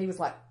brutal. And he was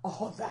like,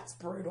 oh, that's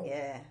brutal.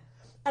 Yeah.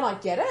 And I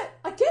get it.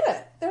 I get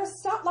it.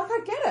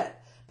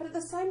 But at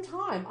the same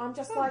time, I'm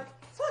just fuck,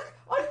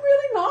 I'm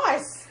really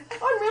nice.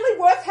 I'm really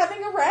worth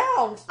having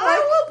around. I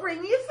will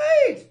bring you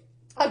food.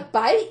 I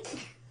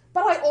bake,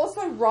 but I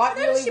also write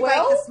really well.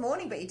 I baked this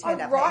morning, but you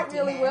turned up I write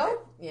really empty-handed.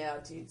 well. Yeah,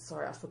 I did.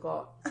 Sorry, I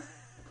forgot.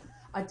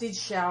 I did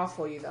shower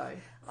for you, though.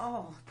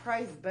 Oh,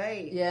 praise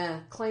be. Yeah,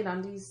 clean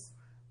undies.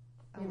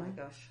 Oh, my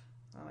gosh.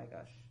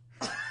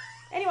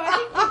 Anyway, I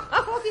think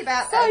we're talking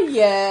about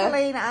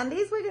clean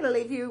undies. We're going to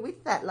leave you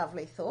with that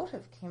lovely thought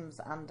of Kim's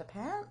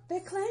underpants. They're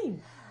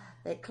clean.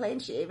 They're clean.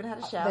 She even had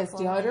a shower. There's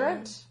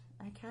deodorant.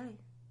 Okay.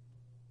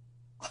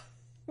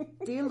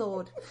 Dear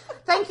Lord.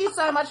 Thank you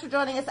so much for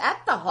joining us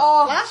at the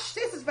Hot Flush.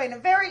 This has been a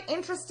very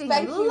interesting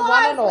and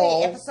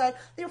lively episode.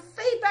 The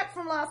feedback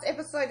from last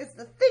episode is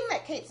the thing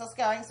that keeps us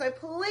going. So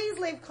please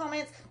leave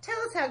comments. Tell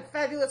us how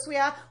fabulous we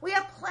are. We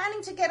are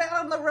planning to get out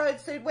on the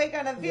road soon. We're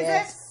going to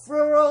visit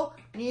rural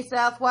New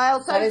South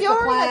Wales. So if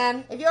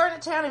you're in a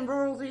town in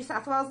rural New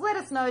South Wales, let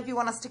us know if you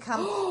want us to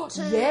come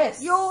to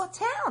your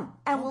town.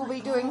 And we'll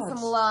be doing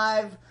some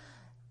live,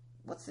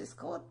 what's this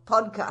called?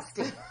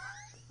 Podcasting.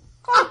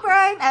 Hot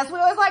brain, as we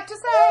always like to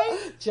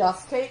say.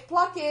 Just keep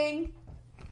plucking.